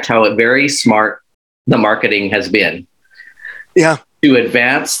respect how very smart the marketing has been. Yeah. To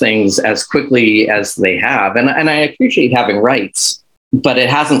advance things as quickly as they have. And I appreciate having rights, but it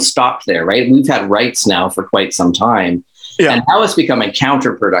hasn't stopped there, right? We've had rights now for quite some time. Yeah. And now it's becoming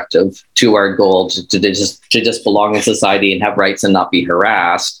counterproductive to our goal to just belong in society and have rights and not be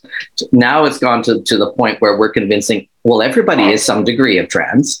harassed. Now it's gone to the point where we're convincing, well, everybody is some degree of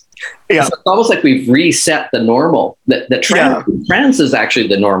trans. Yeah. So it's almost like we've reset the normal. Trans is actually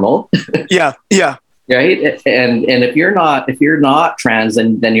the normal. Yeah. Right. And if you're not trans,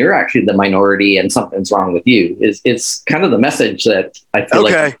 then you're actually the minority and something's wrong with you. It's kind of the message that I feel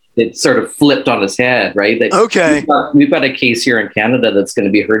like it's sort of flipped on its head, right? We've got a case here in Canada that's going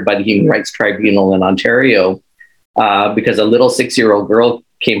to be heard by the Human Rights Tribunal in Ontario because a little 6-year-old girl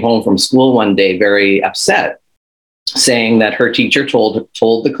came home from school one day very upset, saying that her teacher told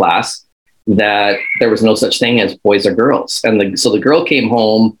the class that there was no such thing as boys or girls. And so the girl came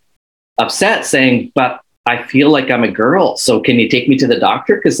home upset, saying, but I feel like I'm a girl. So can you take me to the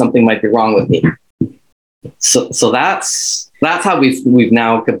doctor? Because something might be wrong with me. So that's how we've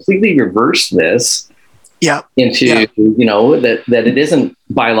now completely reversed this into, that it isn't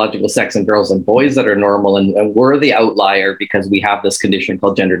biological sex in girls and boys that are normal. And we're the outlier because we have this condition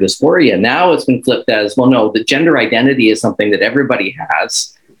called gender dysphoria. Now it's been flipped as, well, no, the gender identity is something that everybody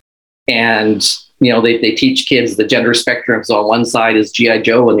has. And they teach kids the gender spectrum. So on one side is G.I.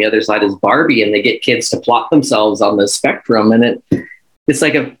 Joe and the other side is Barbie, and they get kids to plot themselves on this spectrum. And it's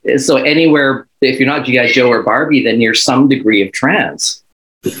like so anywhere, if you're not G.I. Joe or Barbie, then you're some degree of trans.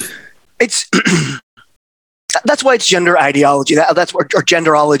 It's that's why it's gender ideology. That's or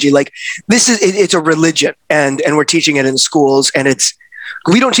genderology. Like it's a religion, and we're teaching it in schools, and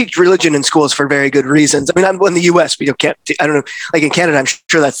we don't teach religion in schools for very good reasons. I mean, I'm in the U.S. We can't. I don't know. Like in Canada, I'm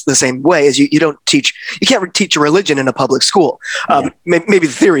sure that's the same way. As you can't teach a religion in a public school. Maybe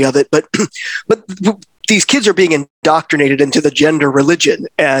the theory of it, but these kids are being indoctrinated into the gender religion,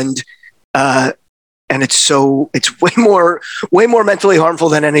 and it's way more mentally harmful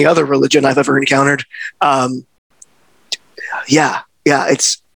than any other religion I've ever encountered.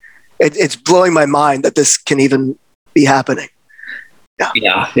 It's blowing my mind that this can even be happening.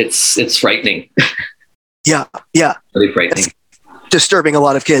 Yeah, it's frightening. Yeah. Really frightening. It's disturbing a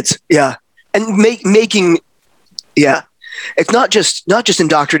lot of kids. Yeah. And making it's not just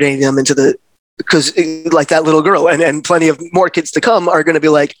indoctrinating them into because like that little girl and plenty of more kids to come are going to be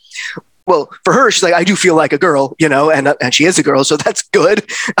like, well, for her, she's like, I do feel like a girl, and she is a girl, so that's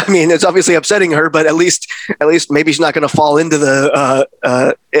good. I mean, it's obviously upsetting her, but at least maybe she's not going to fall into the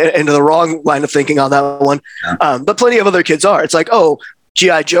wrong line of thinking on that one. Yeah. But plenty of other kids are. It's like, oh,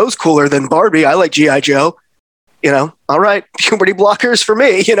 G.I. Joe's cooler than Barbie. I like G.I. Joe. All right, puberty blockers for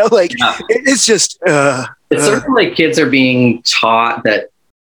me. It's just. It's sort of like kids are being taught that,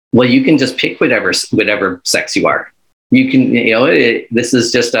 well, you can just pick whatever sex you are. you can, this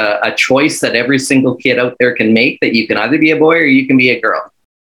is just a choice that every single kid out there can make, that you can either be a boy or you can be a girl.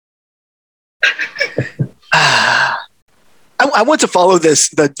 I want to follow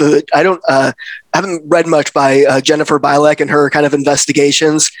this. I haven't read much by Jennifer Bilek and her kind of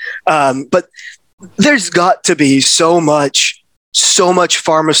investigations, but there's got to be so much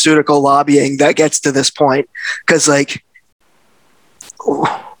pharmaceutical lobbying that gets to this point, because like,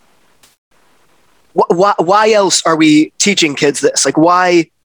 why else are we teaching kids this? Like,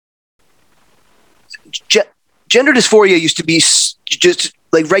 why? Gender dysphoria used to be just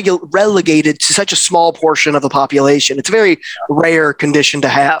like relegated to such a small portion of the population. It's a very rare condition to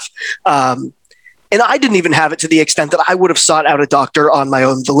have. And I didn't even have it to the extent that I would have sought out a doctor on my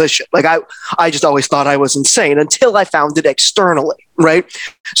own volition. Like I just always thought I was insane until I found it externally, right?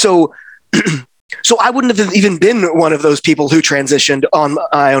 So I wouldn't have even been one of those people who transitioned on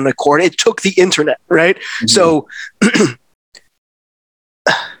my own accord. It took the internet, right? Mm-hmm.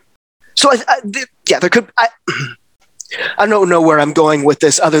 So, there could. I don't know where I'm going with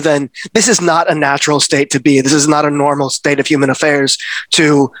this, other than this is not a natural state to be. This is not a normal state of human affairs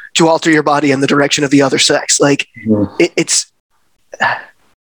to alter your body in the direction of the other sex. Like, it's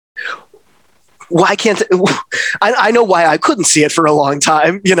why can't I know why I couldn't see it for a long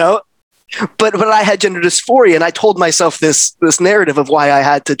time, but I had gender dysphoria, and I told myself this narrative of why I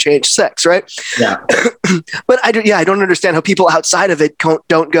had to change sex, right? Yeah. But I don't understand how people outside of it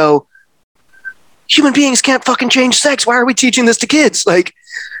don't go, human beings can't fucking change sex. Why are we teaching this to kids? Like,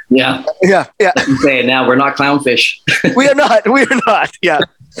 yeah. I'm saying now, we're not clownfish. We are not. Yeah.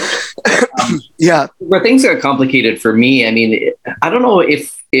 Yeah. Where things are complicated for me, I mean, I don't know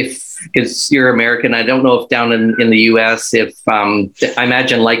if because you're American, I don't know if down in the US, if I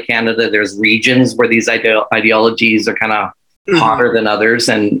imagine like Canada, there's regions where these ideologies are kind of hotter than others.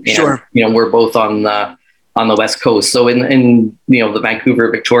 And sure. We're both on the West Coast. So in the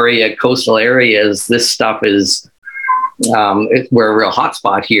Vancouver, Victoria coastal areas, this stuff is, we're a real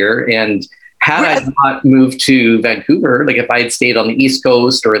hotspot here. And had I not moved to Vancouver, like if I had stayed on the East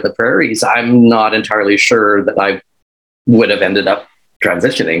Coast or the prairies, I'm not entirely sure that I would have ended up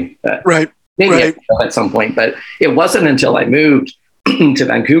transitioning. Right. Maybe at some point, but it wasn't until I moved to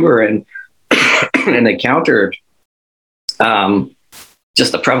Vancouver and encountered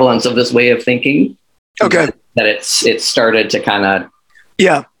just the prevalence of this way of thinking. Okay. That it started to kind of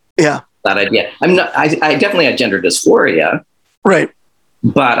that idea. I definitely had gender dysphoria, right?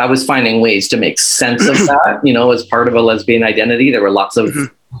 But I was finding ways to make sense of that. As part of a lesbian identity, there were lots of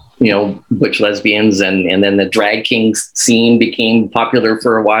butch lesbians, and then the drag king scene became popular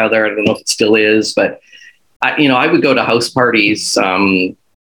for a while there. I don't know if it still is, but I would go to house parties,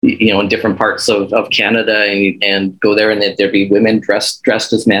 in different parts of Canada and go there, and there'd be women dressed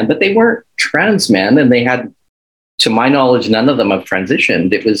as men, but they weren't trans men, and they had, to my knowledge, none of them have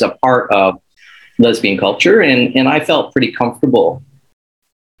transitioned. It was a part of lesbian culture, and I felt pretty comfortable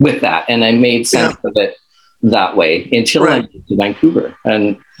with that, and I made sense of it that way until I moved to Vancouver.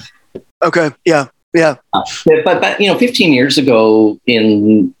 And okay, yeah. But 15 years ago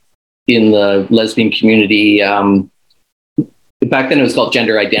in the lesbian community, back then it was called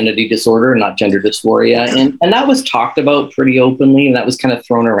gender identity disorder, not gender dysphoria, and that was talked about pretty openly, and that was kind of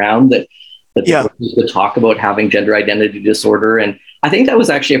thrown around that people would talk about having gender identity disorder. And I think that was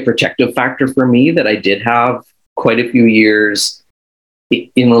actually a protective factor for me, that I did have quite a few years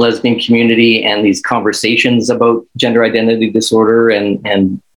in the lesbian community and these conversations about gender identity disorder, and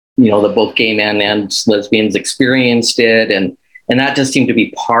that both gay men and lesbians experienced it, and that just seemed to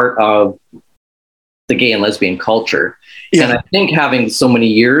be part of the gay and lesbian culture. Yeah. And I think having so many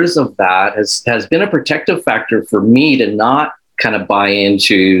years of that has been a protective factor for me to not kind of buy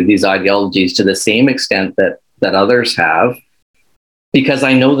into these ideologies to the same extent that others have, because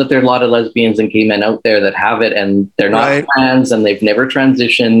I know that there are a lot of lesbians and gay men out there that have it, and they're not trans, and they've never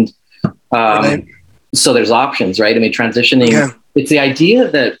transitioned. So there's options, right? I mean, transitioning, it's the idea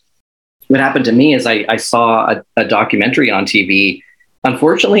that what happened to me is I saw a documentary on TV,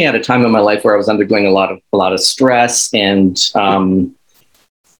 unfortunately at a time in my life where I was undergoing a lot of stress, and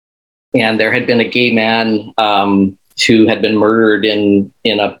there had been a gay man who had been murdered in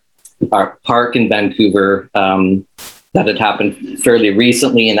a park in Vancouver. That had happened fairly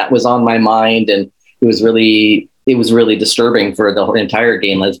recently, and that was on my mind, and it was really disturbing for the entire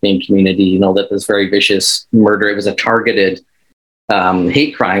gay and lesbian community. That this very vicious murder. It was a targeted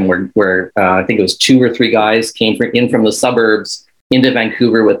hate crime where I think it was 2 or 3 guys came in from the suburbs into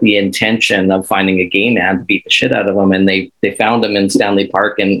Vancouver with the intention of finding a gay man to beat the shit out of him, and they found him in Stanley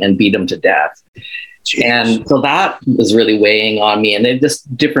Park and beat him to death. Jeez. And so that was really weighing on me, and then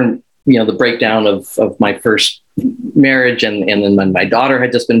just different. The breakdown of my first marriage, and then when my daughter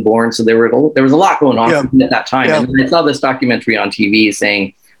had just been born, so there was a lot going on at that time. And I saw this documentary on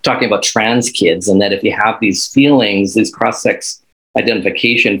TV talking about trans kids, and that if you have these feelings, these cross-sex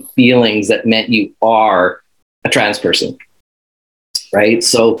identification feelings, that meant you are a trans person, right?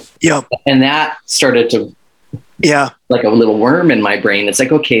 So and that started to like a little worm in my brain. It's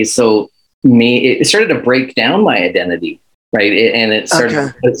like, okay, so it started to break down my identity, right? And it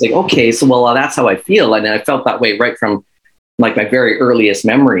started, it's like, okay, so well, that's how I feel. And I felt that way right from like my very earliest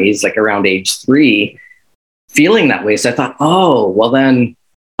memories, like around age 3, feeling that way. So I thought, oh, well then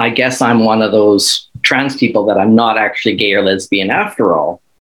I guess I'm one of those trans people, that I'm not actually gay or lesbian after all.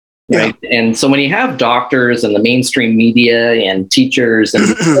 Right. Yeah. And so when you have doctors and the mainstream media and teachers and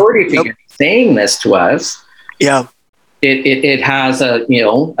authority figures saying this to us, it has a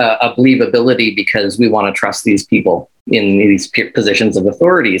believability, because we want to trust these people in these positions of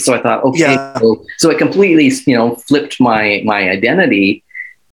authority. So I thought, okay, so it completely, flipped my identity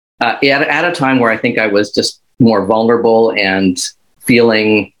at a time where I think I was just more vulnerable and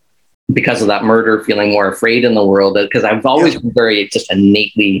feeling, because of that murder, feeling more afraid in the world, because I've always been very just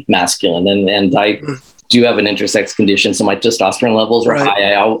innately masculine, and I do have an intersex condition, so my testosterone levels are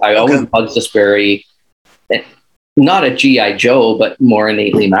high. I always was just very, not a G.I. Joe, but more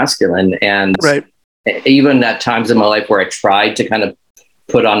innately masculine. And even at times in my life where I tried to kind of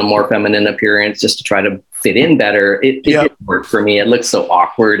put on a more feminine appearance just to try to fit in better, it didn't work for me. It looked so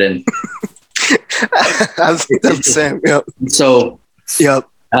awkward, and that's the same. So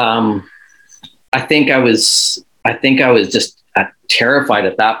I think I was just terrified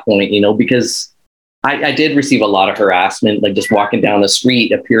at that point, because I did receive a lot of harassment, like just walking down the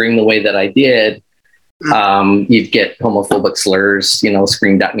street, appearing the way that I did. You'd get homophobic slurs,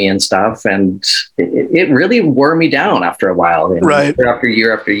 screamed at me and stuff. And it really wore me down after a while. After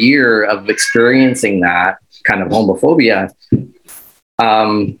year of experiencing that kind of homophobia.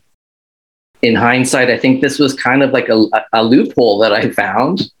 In hindsight, I think this was kind of like a loophole that I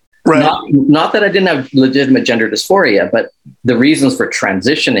found. Right. Not that I didn't have legitimate gender dysphoria, but the reasons for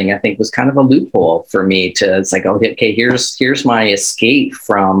transitioning, I think, was kind of a loophole for me to, it's like, okay, here's my escape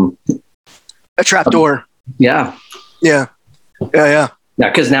from a trapdoor. Yeah.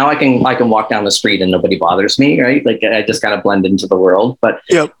 Because now I can walk down the street and nobody bothers me, right? Like I just kind of blend into the world. But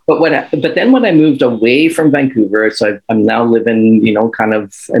then when I moved away from Vancouver, so I'm now living, kind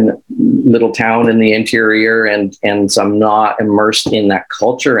of in a little town in the interior, and so I'm not immersed in that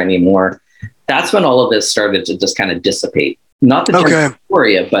culture anymore. That's when all of this started to just kind of dissipate. Not the gender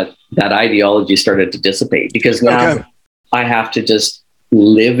dysphoria, but that ideology started to dissipate, because now I have to just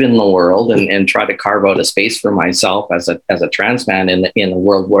live in the world and try to carve out a space for myself as a trans man in a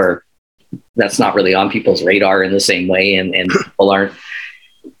world where that's not really on people's radar in the same way, and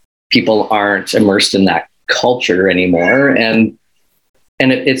people aren't immersed in that culture anymore, and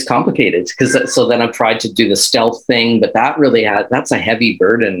it's complicated, because so then I've tried to do the stealth thing, but that's a heavy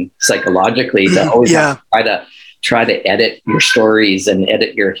burden psychologically to always try to edit your stories and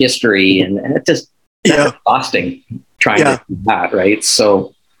edit your history, and it just exhausting trying to do that, right?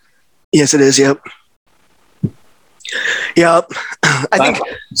 So yes, it is. I think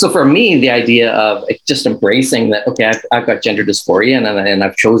so. For me, the idea of just embracing that, okay, I've got gender dysphoria, and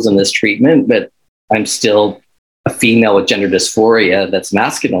I've chosen this treatment, but I'm still a female with gender dysphoria that's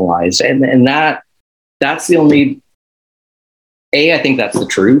masculinized, and that's the only. I think that's the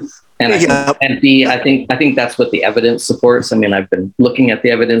truth. And B, I think that's what the evidence supports. I mean, I've been looking at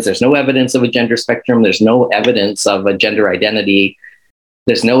the evidence. There's no evidence of a gender spectrum. There's no evidence of a gender identity.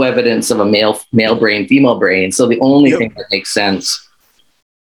 There's no evidence of a male brain, female brain. So the only thing that makes sense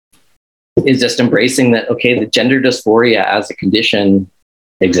is just embracing that, okay, the gender dysphoria as a condition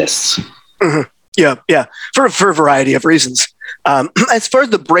exists. Mm-hmm. Yeah. For a variety of reasons. As far as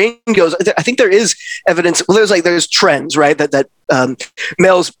the brain goes, I think there is evidence. Well, there's trends, right? That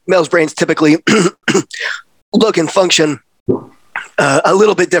males' brains typically look and function a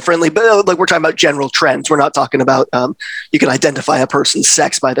little bit differently, but like we're talking about general trends. We're not talking about you can identify a person's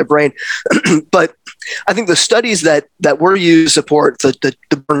sex by their brain. But I think the studies that were used to support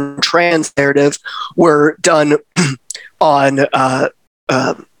the trans narrative were done on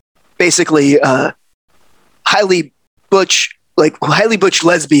basically highly butch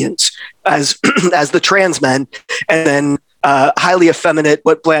lesbians as the trans men, and then highly effeminate,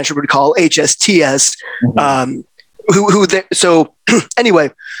 what Blanchard would call HSTS. So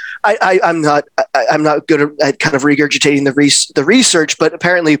anyway, I'm not good at kind of regurgitating the research, but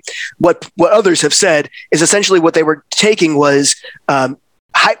apparently what others have said is essentially what they were taking was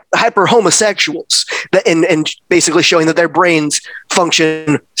hyper homosexuals, and basically showing that their brains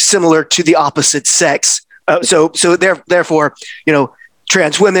function similar to the opposite sex Therefore,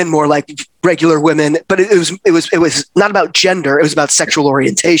 trans women more like regular women, but it was not about gender. It was about sexual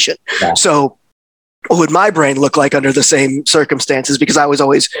orientation. Yeah. So what would my brain look like under the same circumstances? Because I was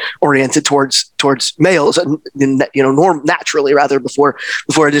always oriented towards males, and naturally rather before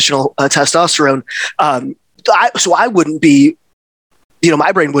additional testosterone. So I wouldn't be,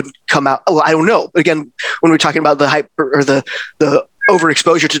 my brain wouldn't come out. Well, I don't know. Again, when we're talking about the hyper or the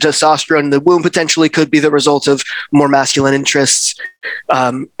overexposure to testosterone, the womb potentially could be the result of more masculine interests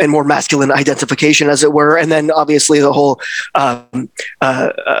and more masculine identification, as it were. And then obviously the whole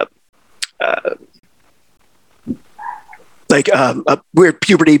weird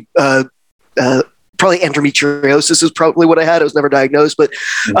puberty, probably endometriosis is probably what I had. I was never diagnosed, but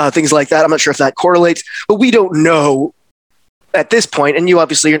things like that. I'm not sure if that correlates, but we don't know at this point. And you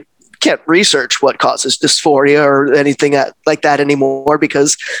obviously can't research what causes dysphoria or anything like that anymore,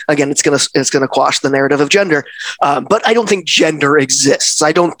 because again, it's gonna quash the narrative of gender. But I don't think gender exists.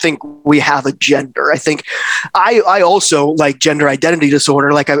 I don't think we have a gender. I think I also like gender identity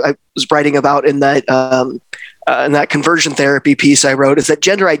disorder, like I was writing about in that conversion therapy piece I wrote, is that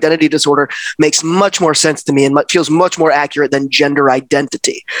gender identity disorder makes much more sense to me and feels much more accurate than gender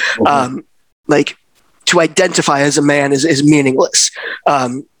identity. Mm-hmm. To identify as a man is meaningless.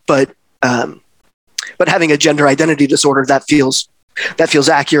 But having a gender identity disorder, that feels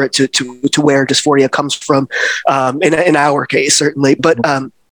accurate to where dysphoria comes from, in our case, certainly. But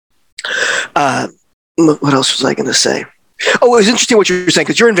what else was I going to say? Oh, it was interesting what you were saying,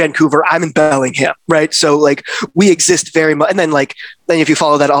 because you're in Vancouver, I'm in Bellingham, right? So we exist very much, and then if you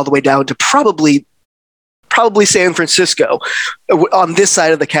follow that all the way down to probably San Francisco, on this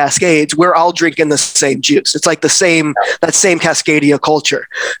side of the Cascades, we're all drinking the same juice. It's like that same Cascadia culture.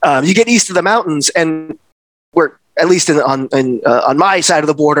 You get east of the mountains, and we're at least on my side of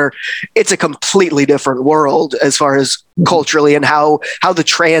the border, it's a completely different world as far as culturally and how the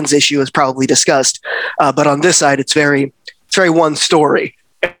trans issue is probably discussed. But on this side, it's very one story,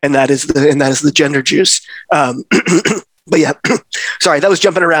 and that is the gender juice. But yeah, sorry, that was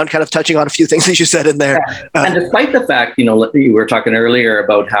jumping around, kind of touching on a few things that you said in there. Yeah. And despite the fact, we were talking earlier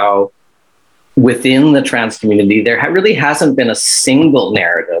about how within the trans community, there really hasn't been a single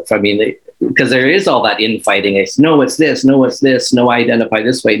narrative. I mean, because there is all that infighting. It's no, it's this, no, it's this, no, I identify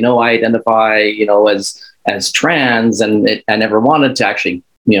this way, no, I identify, as trans, and I never wanted to actually,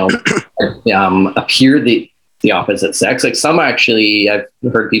 appear the opposite sex. Like some actually, I've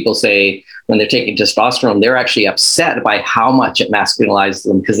heard people say when they're taking testosterone, they're actually upset by how much it masculinizes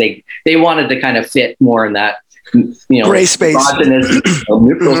them, because they wanted to kind of fit more in that, gray space,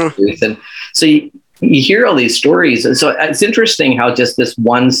 neutral space. And so you hear all these stories. And so it's interesting how just this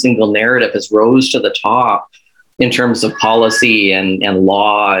one single narrative has rose to the top in terms of policy and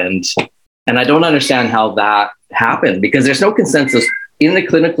law. And I don't understand how that happened, because there's no consensus in the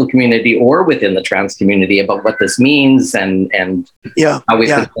clinical community or within the trans community about what this means and how we've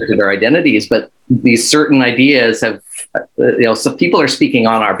constructed our identities. But these certain ideas have, so people are speaking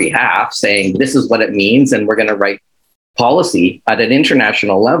on our behalf, saying this is what it means, and we're going to write policy at an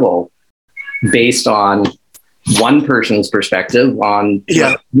international level based on one person's perspective on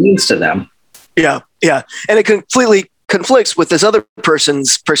what it means to them. Yeah, yeah. And it completely conflicts with this other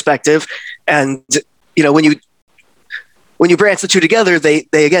person's perspective. And, when you branch the two together, they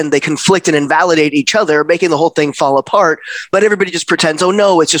conflict and invalidate each other, making the whole thing fall apart. But everybody just pretends, oh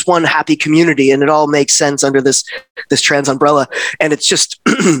no, it's just one happy community, and it all makes sense under this trans umbrella. And it's just,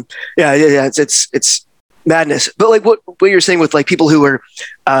 it's madness. But like what you're saying with like people who are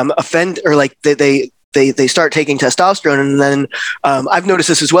offended, or like they start taking testosterone, and then I've noticed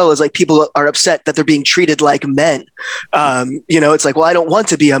this as well, as like people are upset that they're being treated like men. It's like, well, I don't want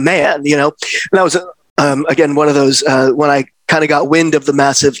to be a man, and that was again, one of those, when I kind of got wind of the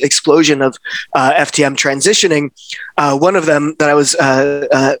massive explosion of FTM transitioning, one of them that I was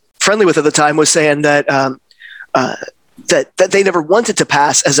friendly with at the time was saying that that they never wanted to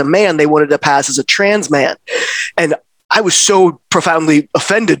pass as a man. They wanted to pass as a trans man. And I was so profoundly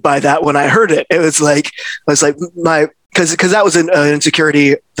offended by that when I heard it. It was like, because that was an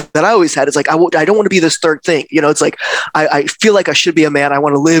insecurity that I always had. It's like, I don't want to be this third thing. It's like, I feel like I should be a man. I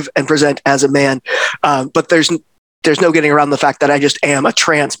want to live and present as a man. But there's no getting around the fact that I just am a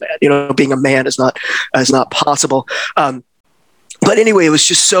trans man. Being a man is not possible. But anyway, it was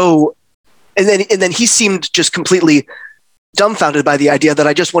just so, and then he seemed just completely dumbfounded by the idea that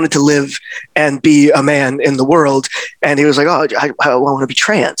I just wanted to live and be a man in the world. And he was like, oh, I want to be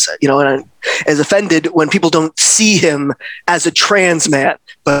trans, and I is offended when people don't see him as a trans man,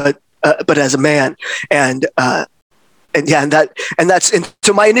 but as a man. So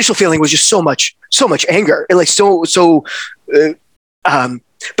my initial feeling was just so much so much anger and like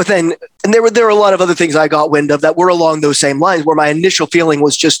but then, and there were a lot of other things I got wind of that were along those same lines, where my initial feeling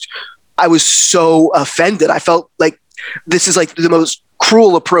was just, I was so offended. I felt like this is like the most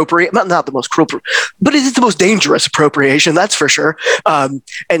cruel appropriate, not the most cruel, but it is the most dangerous appropriation, that's for sure. And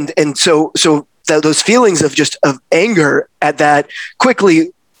so those feelings of anger at that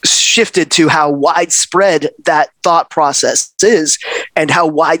quickly shifted to how widespread that thought process is, and how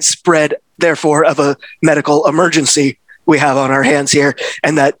widespread, therefore, of a medical emergency we have on our hands here,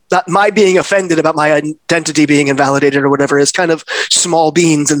 and that my being offended about my identity being invalidated or whatever is kind of small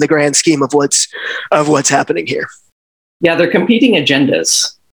beans in the grand scheme of what's happening here. Yeah, they're competing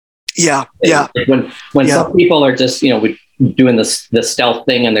agendas. Yeah. When some people are just doing this stealth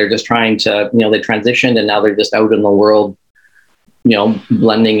thing, and they're just trying to they transitioned and now they're just out in the world,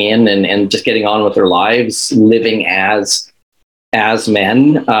 blending in and just getting on with their lives, living as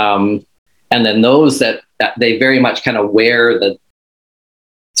men. And then those that they very much kind of wear the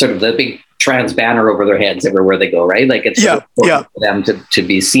sort of the big trans banner over their heads everywhere they go, right? Like it's for them to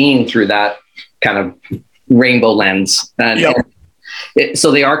be seen through that kind of rainbow lens.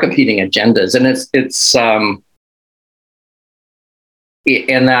 So they are competing agendas, and it's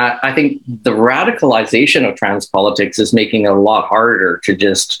and that I think the radicalization of trans politics is making it a lot harder to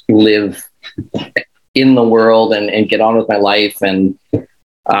just live in the world and get on with my life. And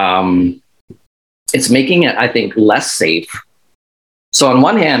it's making it, I think, less safe. So on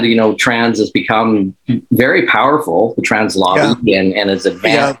one hand, trans has become very powerful, the trans lobby, and has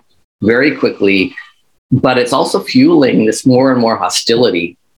advanced very quickly, but it's also fueling this more and more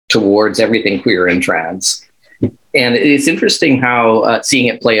hostility towards everything queer and trans. And it's interesting how seeing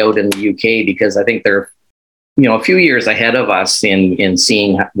it play out in the UK, because I think they're, a few years ahead of us in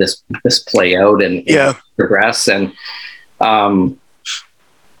seeing this play out and progress. And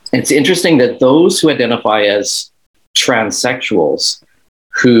it's interesting that those who identify as transsexuals,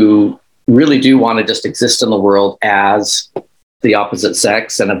 who really do want to just exist in the world as the opposite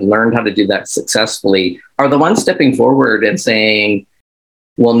sex and have learned how to do that successfully, are the ones stepping forward and saying,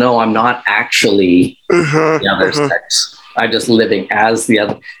 well, no, I'm not actually the other sex. I'm just living as the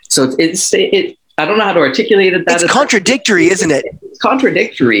other. So it's I don't know how to articulate it. It's contradictory, isn't it? It's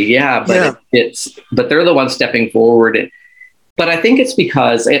contradictory, yeah. But but they're the ones stepping forward. But I think it's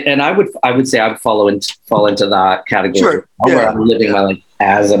because, and I would say I would fall into that category. Where I'm living my life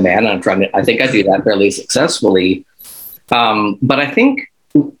as a man. I think I do that fairly successfully. But I think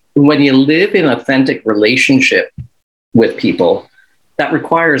when you live in authentic relationship with people, that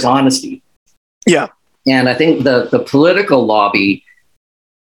requires honesty. Yeah. And I think the political lobby,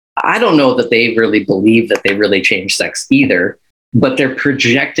 I don't know that they really believe that they really change sex either, but they're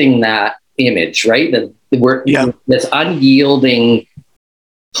projecting that image, right? That we're this unyielding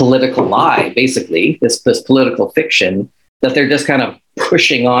political lie, basically, this political fiction that they're just kind of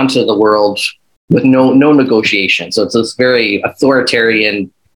pushing onto the world with no negotiation. So it's this very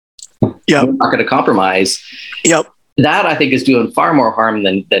authoritarian, we're not going to compromise. That I think is doing far more harm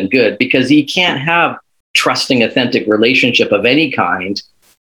than good, because you can't have trusting, authentic relationship of any kind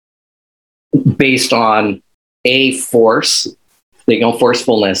based on a forcefulness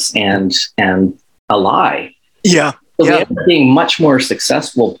and a lie. So they end up being much more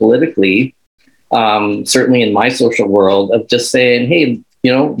successful politically, certainly in my social world, of just saying, hey,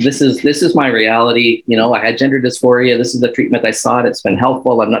 this is my reality. I had gender dysphoria. This is the treatment I sought. It's been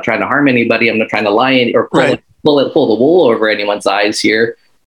helpful. I'm not trying to harm anybody. I'm not trying to lie or pull the wool over anyone's eyes here.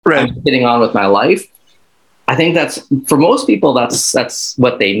 I'm getting on with my life. I think that's, for most people, that's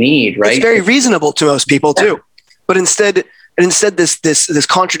what they need, right? It's very reasonable to most people too. But instead this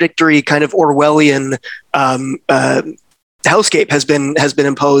contradictory kind of Orwellian hellscape has been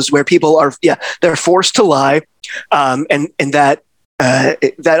imposed, where people are they're forced to lie, and that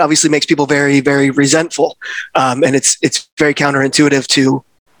obviously makes people very, very resentful, and it's very counterintuitive to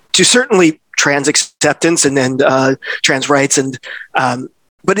certainly trans acceptance and trans rights. And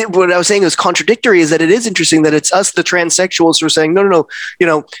but what I was saying is contradictory, is that it is interesting that it's us, the transsexuals, who are saying, no,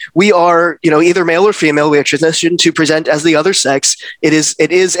 we are, either male or female. We are transitioned to present as the other sex. It's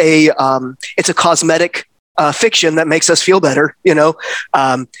a cosmetic fiction that makes us feel better, and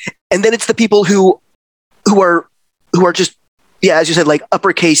then it's the people who are just, as you said, like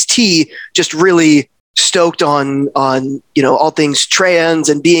uppercase T, just really stoked on all things trans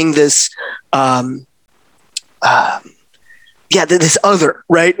and being this this other,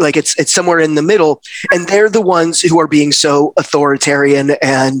 right? Like it's somewhere in the middle, and they're the ones who are being so authoritarian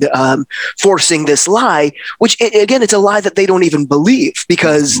and forcing this lie, which again, it's a lie that they don't even believe,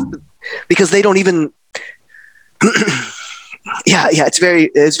 because they don't even yeah, it's very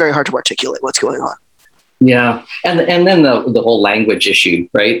hard to articulate what's going on. Yeah, and then the whole language issue,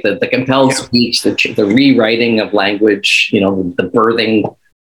 right? The compelled speech, the rewriting of language. The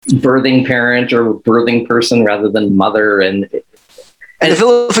birthing parent or birthing person rather than mother, and the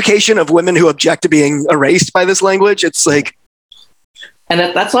vilification of women who object to being erased by this language. It's like, and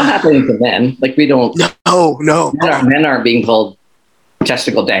that's not happening to men. Like we don't. No. Men aren't being called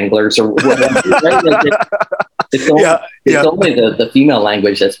testicle danglers or whatever. Right? It's only the female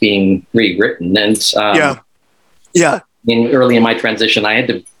language that's being rewritten. And early in my transition, I had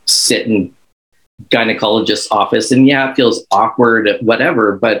to sit in gynecologist's office, and it feels awkward,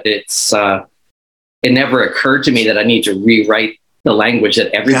 whatever. But it never occurred to me that I need to rewrite the language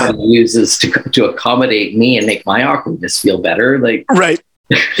that everybody uses to accommodate me and make my awkwardness feel better. Like right.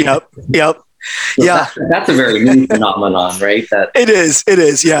 Yep. So that's a very new phenomenon, right? That it is.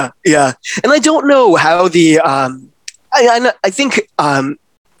 Yeah. And I don't know how the I think not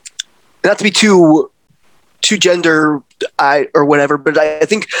to be too gender or whatever, but I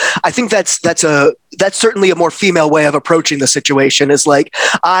think that's certainly a more female way of approaching the situation. Is like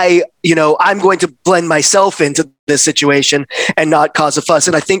I'm going to blend myself into this situation and not cause a fuss.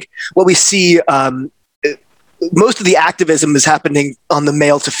 And I think what we see. Most of the activism is happening on the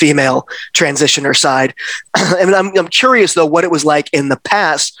male to female transitioner side. And I'm curious, though, what it was like in the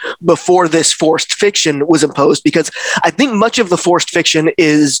past before this forced fiction was imposed, because I think much of the forced fiction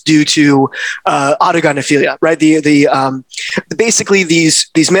is due to autogynephilia, right? Basically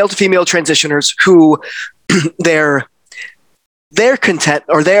these male to female transitioners who their content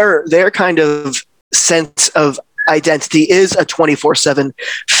or their kind of sense of identity is a 24/7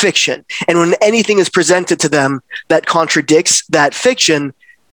 fiction, and when anything is presented to them that contradicts that fiction,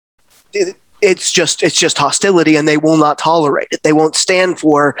 it's just hostility, and they will not tolerate it. They won't stand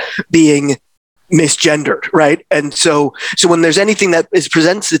for being misgendered, right? And so when there's anything that is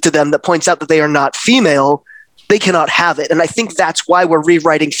presented to them that points out that they are not female, they cannot have it. And I think that's why we're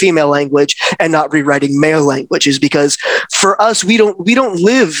rewriting female language and not rewriting male language, is because for us, we don't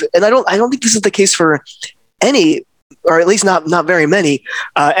live, and I don't think this is the case for any, or at least not very many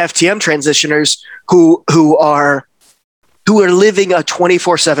FTM transitioners who are living a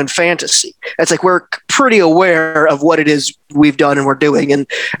 24/7 fantasy. It's like we're pretty aware of what it is we've done and we're doing and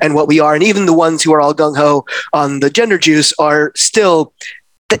what we are. And even the ones who are all gung-ho on the gender juice are still,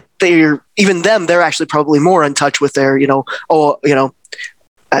 they're actually probably more in touch with their,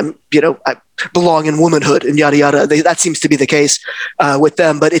 I belong in womanhood and yada yada. That seems to be the case with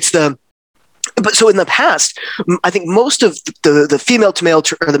them. But so in the past, I think most of the female to male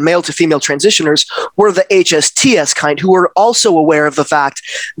or the male to female transitioners were the HSTS kind, who were also aware of the fact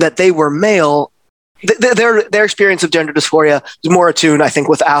that they were male. Their experience of gender dysphoria is more attuned, I think,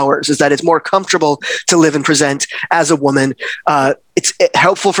 with ours. Is that it's more comfortable to live and present as a woman. It's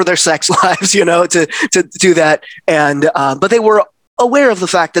helpful for their sex lives, to do that. And but they were aware of the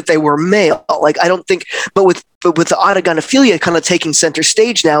fact that they were male. Like I don't think, but with the autogynephilia kind of taking center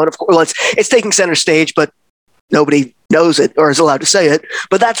stage now, and of course it's taking center stage, but nobody knows it or is allowed to say it.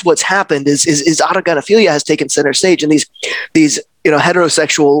 But that's what's happened is autogynephilia has taken center stage, and these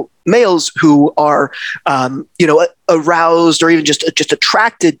heterosexual males who are aroused or even just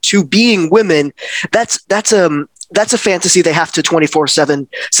attracted to being women, that's a fantasy they have to 24/7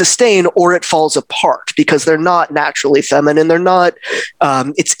 sustain, or it falls apart because they're not naturally feminine. They're not.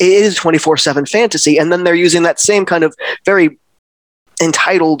 It is 24/7 fantasy, and then they're using that same kind of very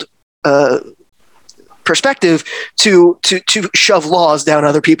entitled perspective to shove laws down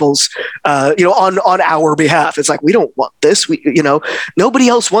other people's, on our behalf. It's like, we don't want this. Nobody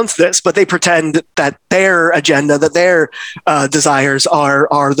else wants this, but they pretend that their agenda, that their desires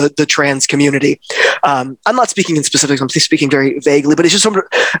are the trans community. I'm not speaking in specifics. I'm speaking very vaguely, but it's just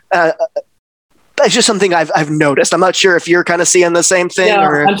something I've noticed. I'm not sure if you're kind of seeing the same thing.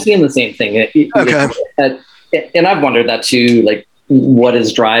 Yeah, I'm seeing the same thing. Okay. And I've wondered that too, like, what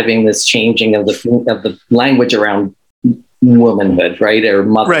is driving this changing of the language around womanhood, right? Or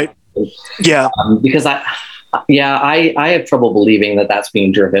motherhood. Right. Yeah. Because I have trouble believing that that's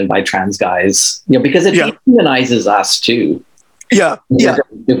being driven by trans guys, because it dehumanizes us too. Yeah. Yeah.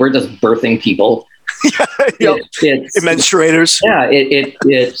 If we're just birthing people. It's menstruators. Yeah. It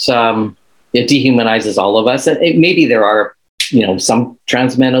dehumanizes all of us. And maybe there are, some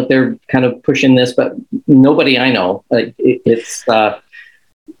trans men out there kind of pushing this, but nobody I know.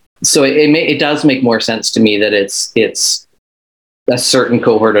 So it does make more sense to me that it's a certain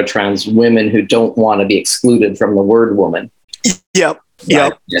cohort of trans women who don't want to be excluded from the word woman. Yep.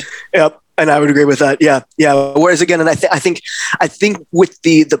 And I would agree with that. Yeah. Whereas again, and I think with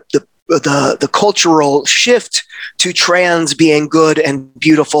the the cultural shift to trans being good and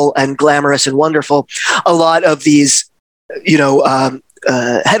beautiful and glamorous and wonderful, a lot of these,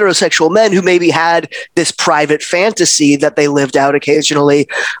 heterosexual men who maybe had this private fantasy that they lived out occasionally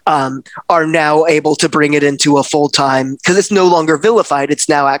are now able to bring it into a full-time, because it's no longer vilified. It's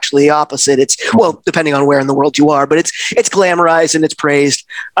now actually opposite. It's, well, depending on where in the world you are, but it's glamorized and it's praised.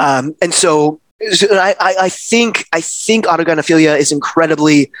 And so I think autogynephilia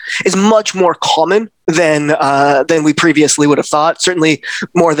is much more common than we previously would have thought. Certainly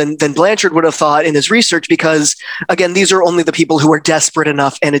more than Blanchard would have thought in his research, because again, these are only the people who are desperate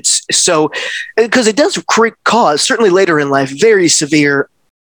enough, and it's so because it does cause, certainly later in life, very severe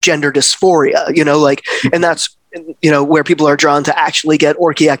gender dysphoria. And that's where people are drawn to actually get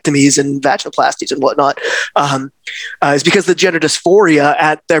orchiectomies and vaginoplasties and whatnot, is because the gender dysphoria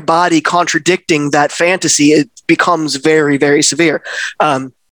at their body contradicting that fantasy, it becomes very, very severe.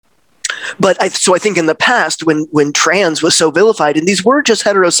 But I think in the past, when trans was so vilified, and these were just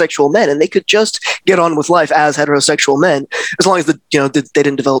heterosexual men, and they could just get on with life as heterosexual men, as long as they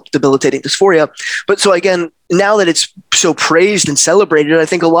didn't develop debilitating dysphoria. But so again, now that it's so praised and celebrated, I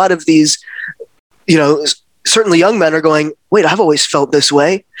think a lot of these, certainly young men are going, wait, I've always felt this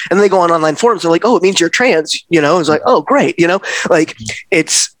way. And then they go on online forums. They're like, oh, it means you're trans, it's like, oh, great.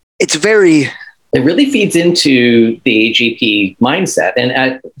 It's very, it really feeds into the AGP mindset.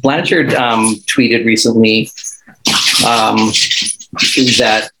 And Blanchard tweeted recently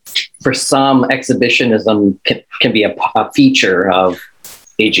that for some, exhibitionism can be a feature of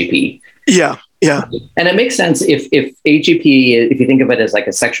AGP. Yeah. Yeah. And it makes sense if AGP, if you think of it as like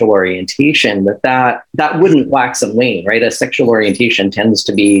a sexual orientation, that wouldn't wax and wane, right? A sexual orientation tends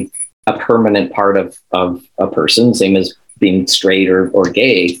to be a permanent part of a person, same as being straight or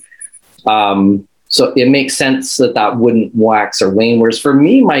gay. So it makes sense that wouldn't wax or wane. Whereas for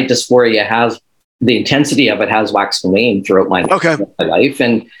me, my dysphoria the intensity of it has waxed and waned throughout my life.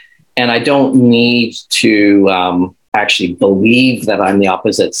 And I don't need to actually believe that I'm the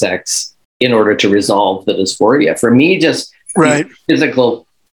opposite sex in order to resolve the dysphoria. For me, just physical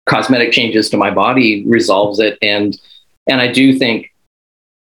cosmetic changes to my body resolves it. And I do think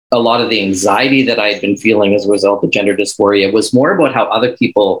a lot of the anxiety that I had been feeling as a result of gender dysphoria was more about how other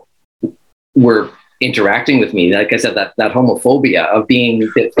people were interacting with me. Like I said, that homophobia of being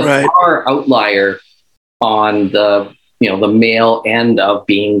the far outlier on the male end of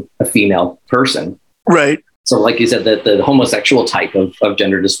being a female person. Right. So like you said, that the homosexual type of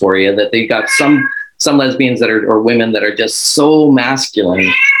gender dysphoria, that they got some lesbians or women that are just so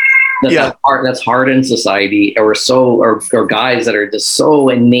masculine that's hard in society, or guys that are just so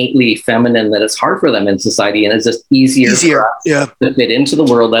innately feminine that it's hard for them in society, and it's just easier to fit into the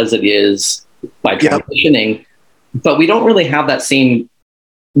world as it is by transitioning. But we don't really have that same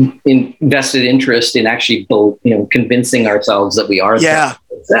invested interest in actually convincing ourselves that we are sex.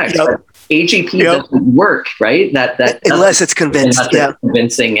 AGP doesn't work, right? That unless it's convinced, it's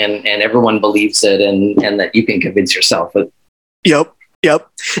convincing, and everyone believes it, and that you can convince yourself. Yep.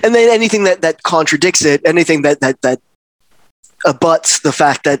 And then anything that contradicts it, anything that abuts the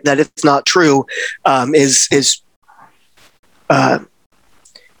fact that it's not true, it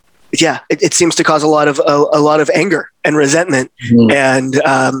seems to cause a lot of anger and resentment, and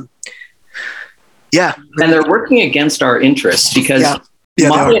and they're working against our interests, because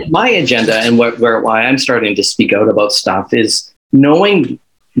my agenda and why I'm starting to speak out about stuff is knowing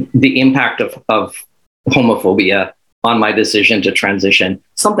the impact of homophobia on my decision to transition.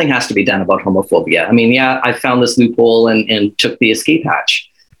 Something has to be done about homophobia. I mean, I found this loophole and took the escape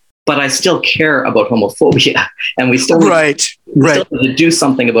hatch, but I still care about homophobia, and we still need to do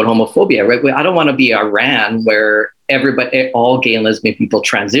something about homophobia, right? I don't want to be Iran, where all gay and lesbian people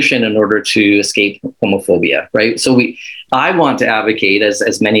transition in order to escape homophobia, right? So I want to advocate,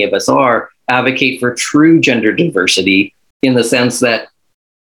 as many of us advocate for true gender diversity, in the sense that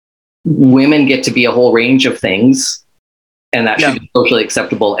women get to be a whole range of things, and that should be socially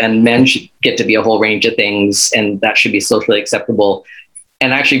acceptable, and men should get to be a whole range of things, and that should be socially acceptable,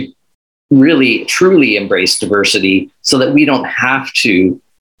 and actually really truly embrace diversity, so that we don't have to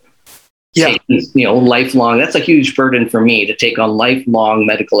take lifelong. That's a huge burden for me, to take on lifelong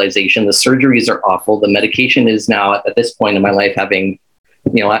medicalization. The surgeries are awful. The medication is now at this point in my life having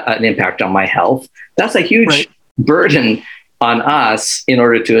an impact on my health. That's a huge burden on us in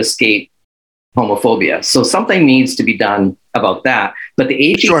order to escape homophobia. So something needs to be done about that. But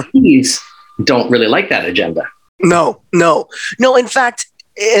the AGPs don't really like that agenda. No. In fact,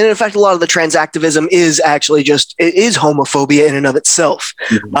 and in fact, a lot of the trans activism is actually it is homophobia in and of itself,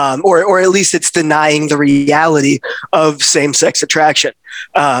 or at least it's denying the reality of same-sex attraction,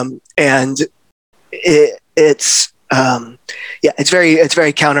 and it's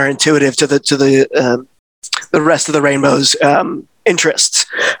very counterintuitive to the rest of the rainbow's interests.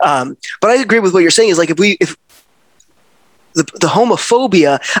 But I agree with what you're saying. Is like if the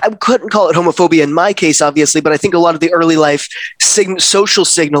homophobia, I couldn't call it homophobia in my case, obviously, but I think a lot of the early life social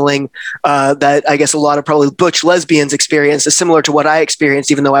signaling that I guess a lot of probably butch lesbians experience is similar to what I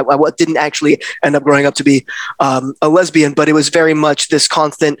experienced, even though I didn't actually end up growing up to be a lesbian, but it was very much this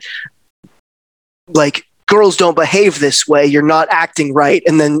constant, like, girls don't behave this way, you're not acting right,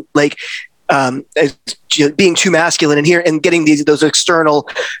 and then like being too masculine and getting those external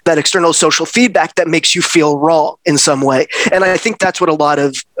social feedback that makes you feel wrong in some way. And I think that's what a lot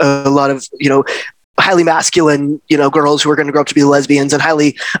of highly masculine girls who are going to grow up to be lesbians and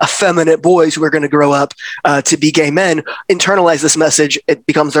highly effeminate boys who are going to grow up to be gay men internalize this message. It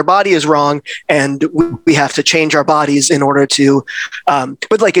becomes their body is wrong and we have to change our bodies in order to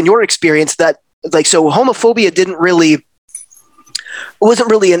but like in your experience that like so homophobia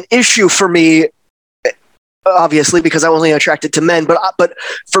wasn't really an issue for me, obviously, because I was only attracted to men. But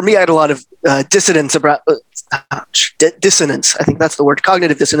for me, I had a lot of dissonance about dissonance. I think that's the word,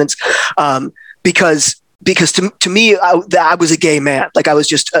 cognitive dissonance, because to me, I was a gay man. Like I was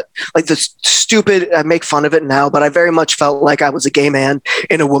just like the stupid. I make fun of it now, but I very much felt like I was a gay man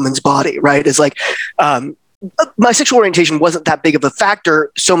in a woman's body. Right? It's like. My sexual orientation wasn't that big of a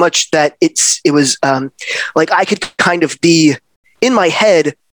factor, so much that it was like I could kind of be in my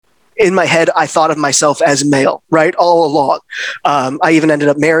head, I thought of myself as male, right? All along. I even ended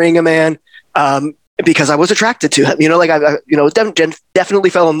up marrying a man because I was attracted to him. Like I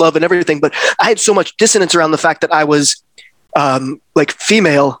definitely fell in love and everything, but I had so much dissonance around the fact that I was like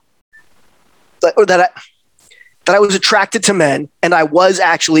female, or that I was attracted to men and I was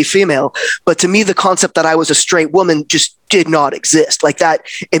actually female. But to me, the concept that I was a straight woman just did not exist. Like that,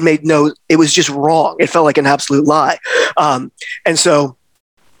 it was just wrong. It felt like an absolute lie. And so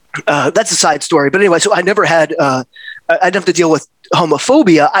that's a side story. But anyway, so I never had, I didn't have to deal with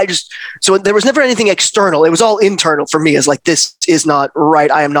homophobia. So there was never anything external. It was all internal for me. It's like, this is not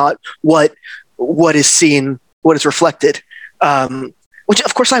right. I am not what is seen, what is reflected. Which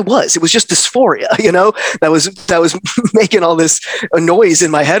of course I was. It was just dysphoria, that was making all this noise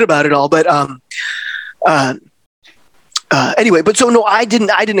in my head about it all. But anyway, but so no, I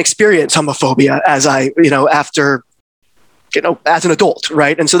didn't experience homophobia as after as an adult,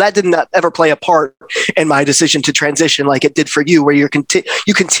 right? And so that didn't ever play a part in my decision to transition like it did for you, where you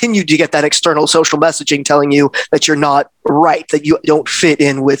continued to get that external social messaging telling you that you're not right, that you don't fit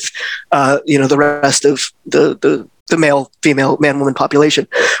in with the rest of the male, female, man, woman population.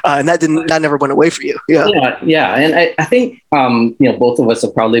 And that never went away for you. Yeah. Yeah. And I think, both of us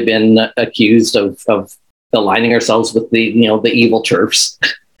have probably been accused of aligning ourselves with the evil turfs.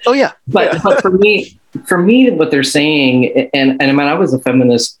 Oh yeah. But for me, what they're saying, and I mean, I was a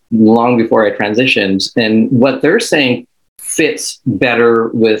feminist long before I transitioned, and what they're saying fits better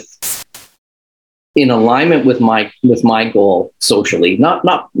in alignment with my goal socially,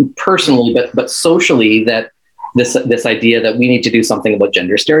 not personally, but socially, that this idea that we need to do something about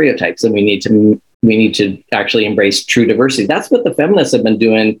gender stereotypes and we need to actually embrace true diversity. That's what the feminists have been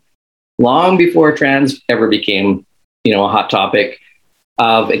doing long before trans ever became, a hot topic,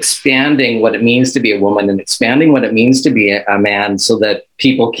 of expanding what it means to be a woman and expanding what it means to be a man, so that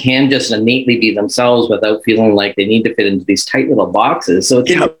people can just innately be themselves without feeling like they need to fit into these tight little boxes. So it's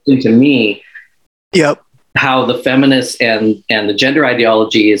interesting to me how the feminists and the gender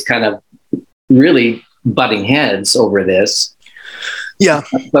ideology is kind of really butting heads over this. Yeah.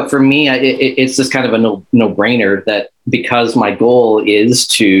 But for me, it's just kind of a no-brainer that because my goal is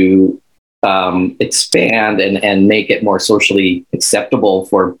to expand and make it more socially acceptable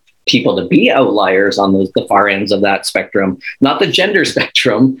for people to be outliers on the far ends of that spectrum, not the gender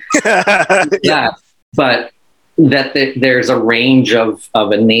spectrum, but that there's a range of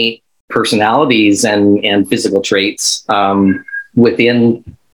innate personalities and physical traits within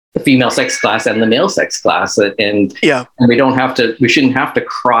the female sex class and the male sex class, and we shouldn't have to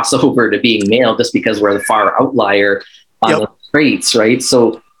cross over to being male just because we're the far outlier on the traits, right?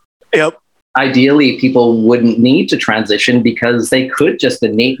 So ideally people wouldn't need to transition because they could just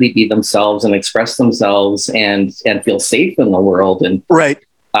innately be themselves and express themselves and feel safe in the world. And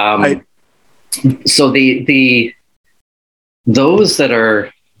so those that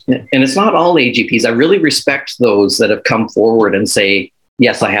are, and it's not all AGPs, I really respect those that have come forward and say,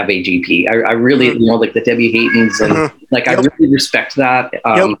 yes, I have AGP. I really, like the Debbie Haytons, and like I really respect that.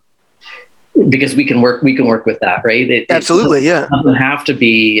 Because we can work with that, right? Absolutely, it doesn't have to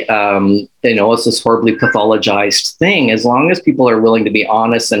be, it's this horribly pathologized thing. As long as people are willing to be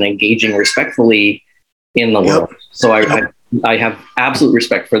honest and engaging respectfully in the world. So I have absolute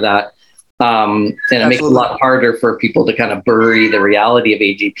respect for that. And it makes it a lot harder for people to kind of bury the reality of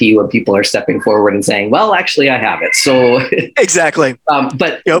AGP when people are stepping forward and saying, well, actually, I have it. So exactly.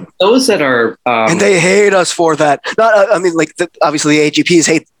 But those that are... and they hate us for that. Not, obviously the AGPs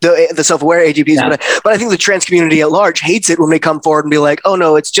hate the self-aware AGPs, but I think the trans community at large hates it when they come forward and be like, oh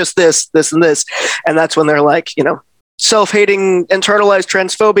no, it's just this, this, and this. And that's when they're like, self-hating, internalized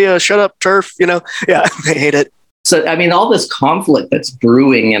transphobia, shut up, TERF, they hate it. So, I mean, all this conflict that's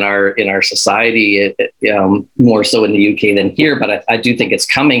brewing in our society, more so in the UK than here, but I do think it's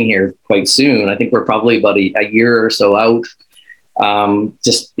coming here quite soon. I think we're probably about a year or so out,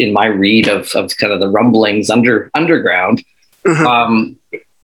 just in my read of kind of the rumblings underground. I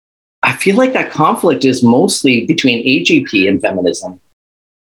feel like that conflict is mostly between AGP and feminism.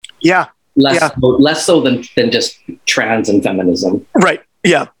 Yeah. Less so than just trans and feminism. Right.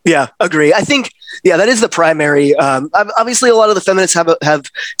 Yeah, agree. I think, that is the primary. Obviously, a lot of the feminists have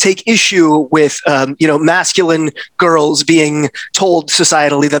take issue with, masculine girls being told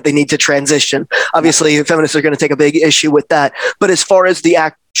societally that they need to transition. Obviously, feminists are going to take a big issue with that. But as far as the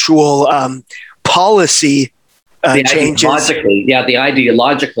actual policy changes, the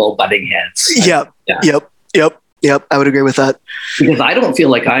ideological butting heads. Yep. I would agree with that. Because I don't feel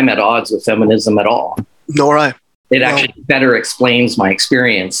like I'm at odds with feminism at all. Nor I. It actually better explains my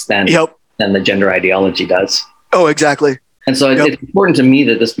experience than the gender ideology does. Oh, exactly. And so it's important to me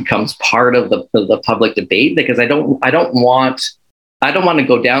that this becomes part of the public debate, because I don't want to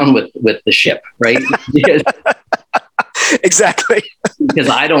go down with the ship, right? Exactly. Because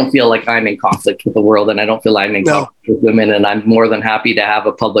I don't feel like I'm in conflict with the world, and I don't feel I'm in conflict with women. And I'm more than happy to have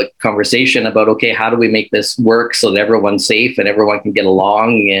a public conversation about, okay, how do we make this work so that everyone's safe and everyone can get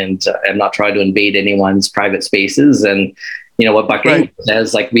along and not try to invade anyone's private spaces. And, what Buck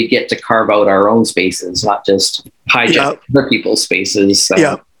says, like, we get to carve out our own spaces, not just hijack other people's spaces. So.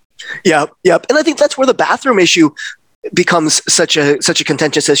 Yeah. And I think that's where the bathroom issue becomes such a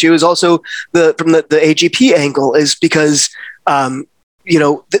contentious issue, is also from the AGP angle, is because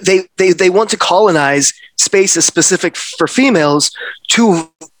they want to colonize spaces specific for females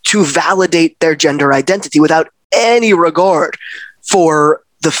to validate their gender identity without any regard for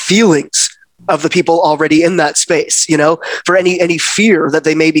the feelings of the people already in that space, for any fear that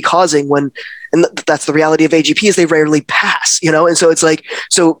they may be causing and that's the reality of AGP, is they rarely pass, and so it's like,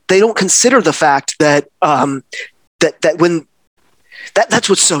 so they don't consider the fact that that's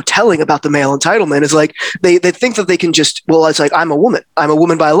what's so telling about the male entitlement, is like they think that they can just, it's like, I'm a woman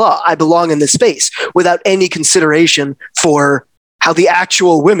by law, I belong in this space, without any consideration for how the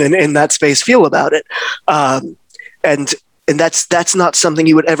actual women in that space feel about it. And that's not something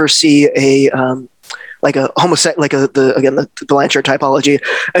you would ever see the Blanchard typology,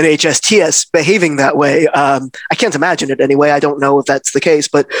 an HSTS behaving that way. I can't imagine it anyway. I don't know if that's the case,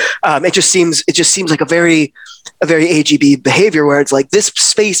 but it just seems like a very AGB behavior, where it's like, this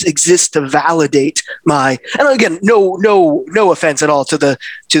space exists to validate and again, no offense at all to the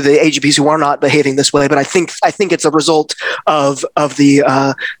AGBs who are not behaving this way, but I think it's a result of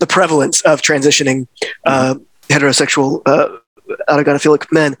the prevalence of transitioning heterosexual autogonophilic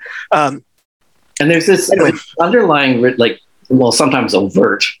men. And there's this underlying, sometimes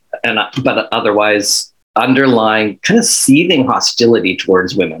overt, but otherwise underlying kind of seething hostility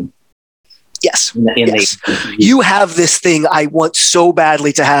towards women. Yes. You have this thing I want so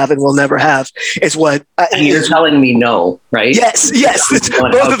badly to have and will never have, is what... and you're telling me no, right? Yes. It's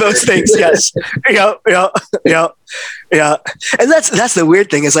both of those things, yes. Yeah. And that's the weird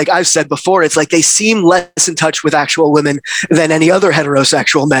thing, is like I've said before, it's like they seem less in touch with actual women than any other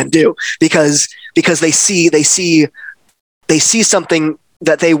heterosexual men do, because they see something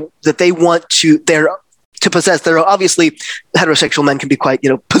that they want to possess. There are obviously, heterosexual men can be quite,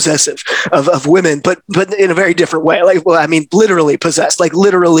 possessive of women, but in a very different way. Like, literally possessed, like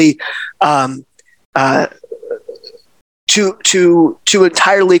literally, to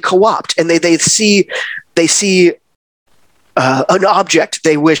entirely co-opt, and they see an object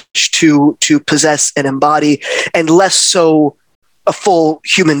they wish to possess and embody, and less so a full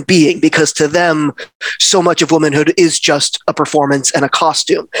human being, because to them, so much of womanhood is just a performance and a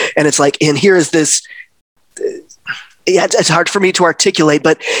costume. And it's like, and here is this yeah, it's hard for me to articulate,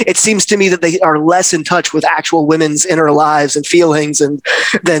 but it seems to me that they are less in touch with actual women's inner lives and feelings, and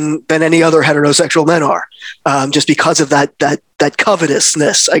than any other heterosexual men are, just because of that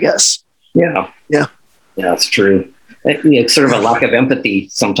covetousness, I guess. Yeah, that's true. It's sort of a lack of empathy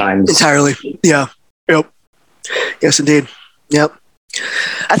sometimes. Entirely. Yeah. Yep. Yes, indeed. Yep.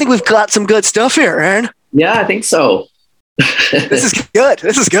 I think we've got some good stuff here, Aaron. Yeah, I think so. This is good.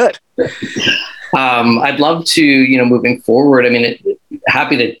 I'd love to, moving forward. I mean,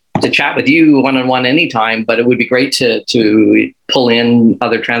 happy to chat with you one-on-one anytime, but it would be great to pull in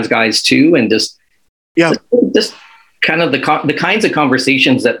other trans guys too, and just kind of the kinds of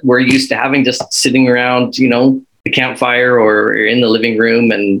conversations that we're used to having, just sitting around, the campfire or in the living room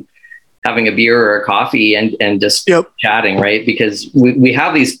and having a beer or a coffee and just chatting, right? Because we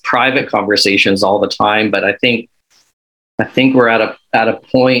have these private conversations all the time, but I think we're at a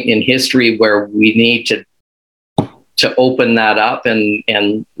point in history where we need to open that up and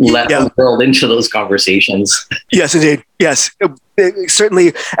let the world into those conversations. Yes, indeed. Yes.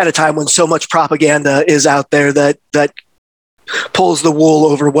 Certainly at a time when so much propaganda is out there that pulls the wool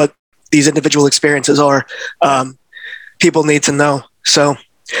over what these individual experiences are. People need to know. So,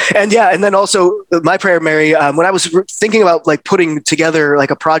 and then also my prayer, Mary, when I was thinking about like putting together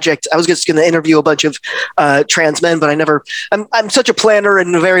like a project, I was just going to interview a bunch of trans men, but I'm such a planner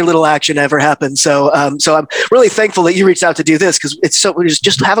and very little action ever happens. So I'm really thankful that you reached out to do this, because it's so, we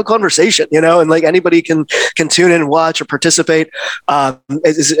just have a conversation, and like anybody can tune in and watch or participate.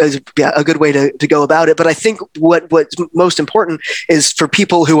 Is a good way to go about it. But I think what's most important is for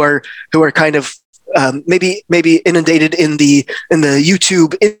people who are kind of maybe inundated in the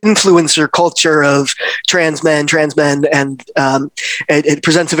YouTube influencer culture of trans men, and it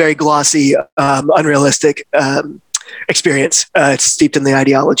presents a very glossy, unrealistic experience. It's steeped in the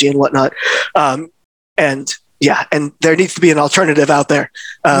ideology and whatnot, and there needs to be an alternative out there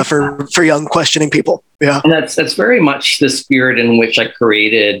for young questioning people. Yeah, and that's very much the spirit in which I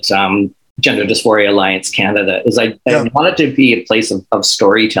created Gender Dysphoria Alliance Canada. I wanted to be a place of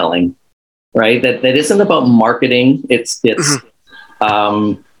storytelling. Right. That isn't about marketing. It's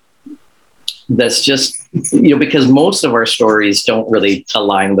that's just, because most of our stories don't really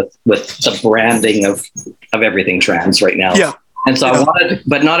align with the branding of everything trans right now. Yeah. And so I wanted,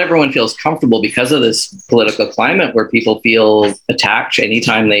 but not everyone feels comfortable because of this political climate where people feel attacked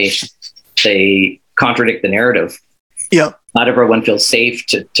anytime they contradict the narrative. Yeah. Not everyone feels safe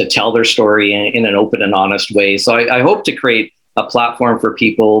to tell their story in an open and honest way. So I hope to create a platform for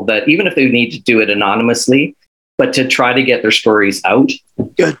people that, even if they need to do it anonymously, but to try to get their stories out.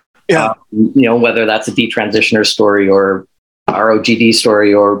 Good. Yeah. Whether that's a detransitioner story or ROGD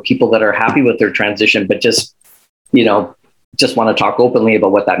story, or people that are happy with their transition, but just want to talk openly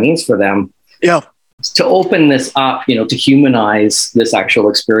about what that means for them. Yeah. To open this up, to humanize this actual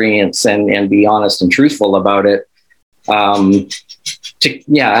experience and be honest and truthful about it. As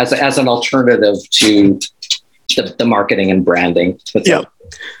an alternative to the marketing and branding.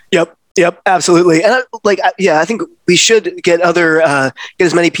 Yep, absolutely. And I think we should get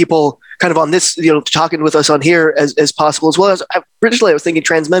as many people kind of on this, talking with us on here as possible, as well as originally I was thinking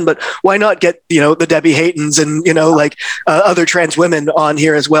trans men, but why not get, the Debbie Haytons and, other trans women on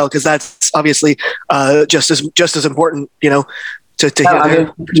here as well? Cause that's obviously just as important, to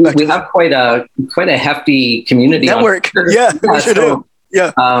hear we have quite a hefty community network. Of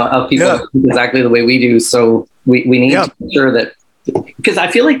people exactly the way we do. So we need to make sure that, because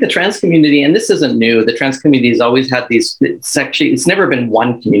I feel like the trans community, and this isn't new, the trans community has always had it's never been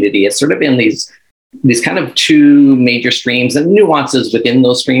one community. It's sort of been these kind of two major streams and nuances within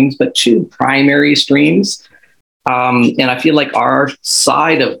those streams, but two primary streams. And I feel like our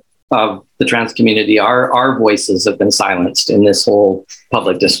side of the trans community, our voices have been silenced in this whole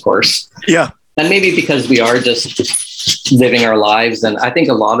public discourse. Yeah. And maybe because we are just living our lives. And I think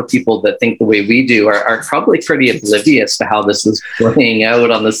a lot of people that think the way we do are probably pretty oblivious to how this is playing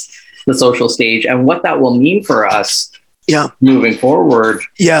out on the social stage and what that will mean for us moving forward.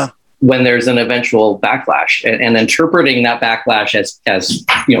 Yeah. When there's an eventual backlash and interpreting that backlash as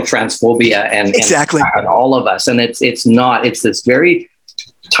transphobia and exactly on all of us. And it's this very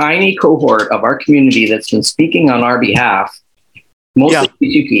tiny cohort of our community that's been speaking on our behalf. Mostly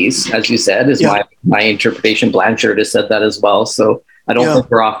PGPs, as you said, is my interpretation. Blanchard has said that as well. So I don't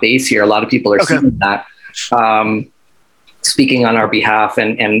think we're off base here. A lot of people are seeing that, speaking on our behalf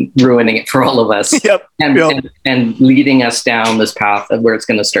and ruining it for all of us. And leading us down this path where it's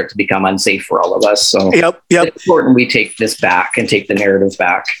going to start to become unsafe for all of us. So it's important we take this back and take the narrative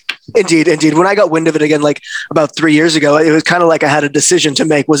back. Indeed. When I got wind of it again, like about 3 years ago, it was kind of like I had a decision to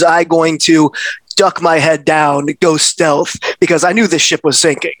make. Was I going to duck my head down, go stealth, because I knew this ship was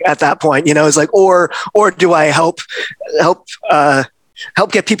sinking at that point. It's like, or do I help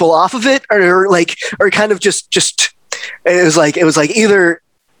get people off of it, or kind of just it was like either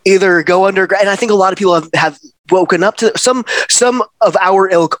go underground. And I think a lot of people have woken up to some of our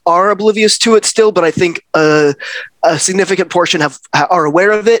ilk are oblivious to it still, but I think a significant portion are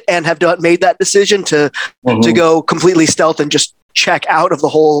aware of it and have made that decision to go completely stealth and just check out of the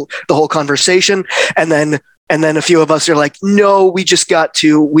whole conversation. And then a few of us are like, no, we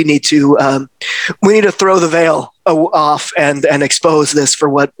need to throw the veil off and expose this for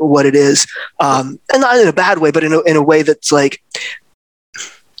what it is. And not in a bad way, but in a way that's like,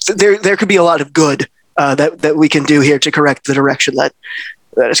 there could be a lot of good that we can do here to correct the direction that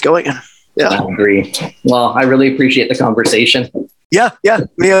it's going in. Yeah, I agree. Well, I really appreciate the conversation. Yeah,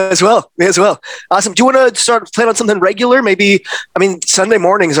 me as well. Awesome. Do you want to plan on something regular? Maybe, Sunday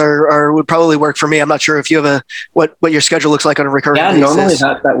mornings would probably work for me. I'm not sure if you have what your schedule looks like on a recurring basis. Yeah, normally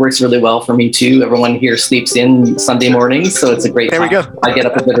that works really well for me too. Everyone here sleeps in Sunday mornings, so it's a great time. There we go. I get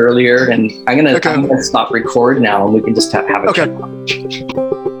up a bit earlier, and I'm gonna stop record now, and we can just have a chat.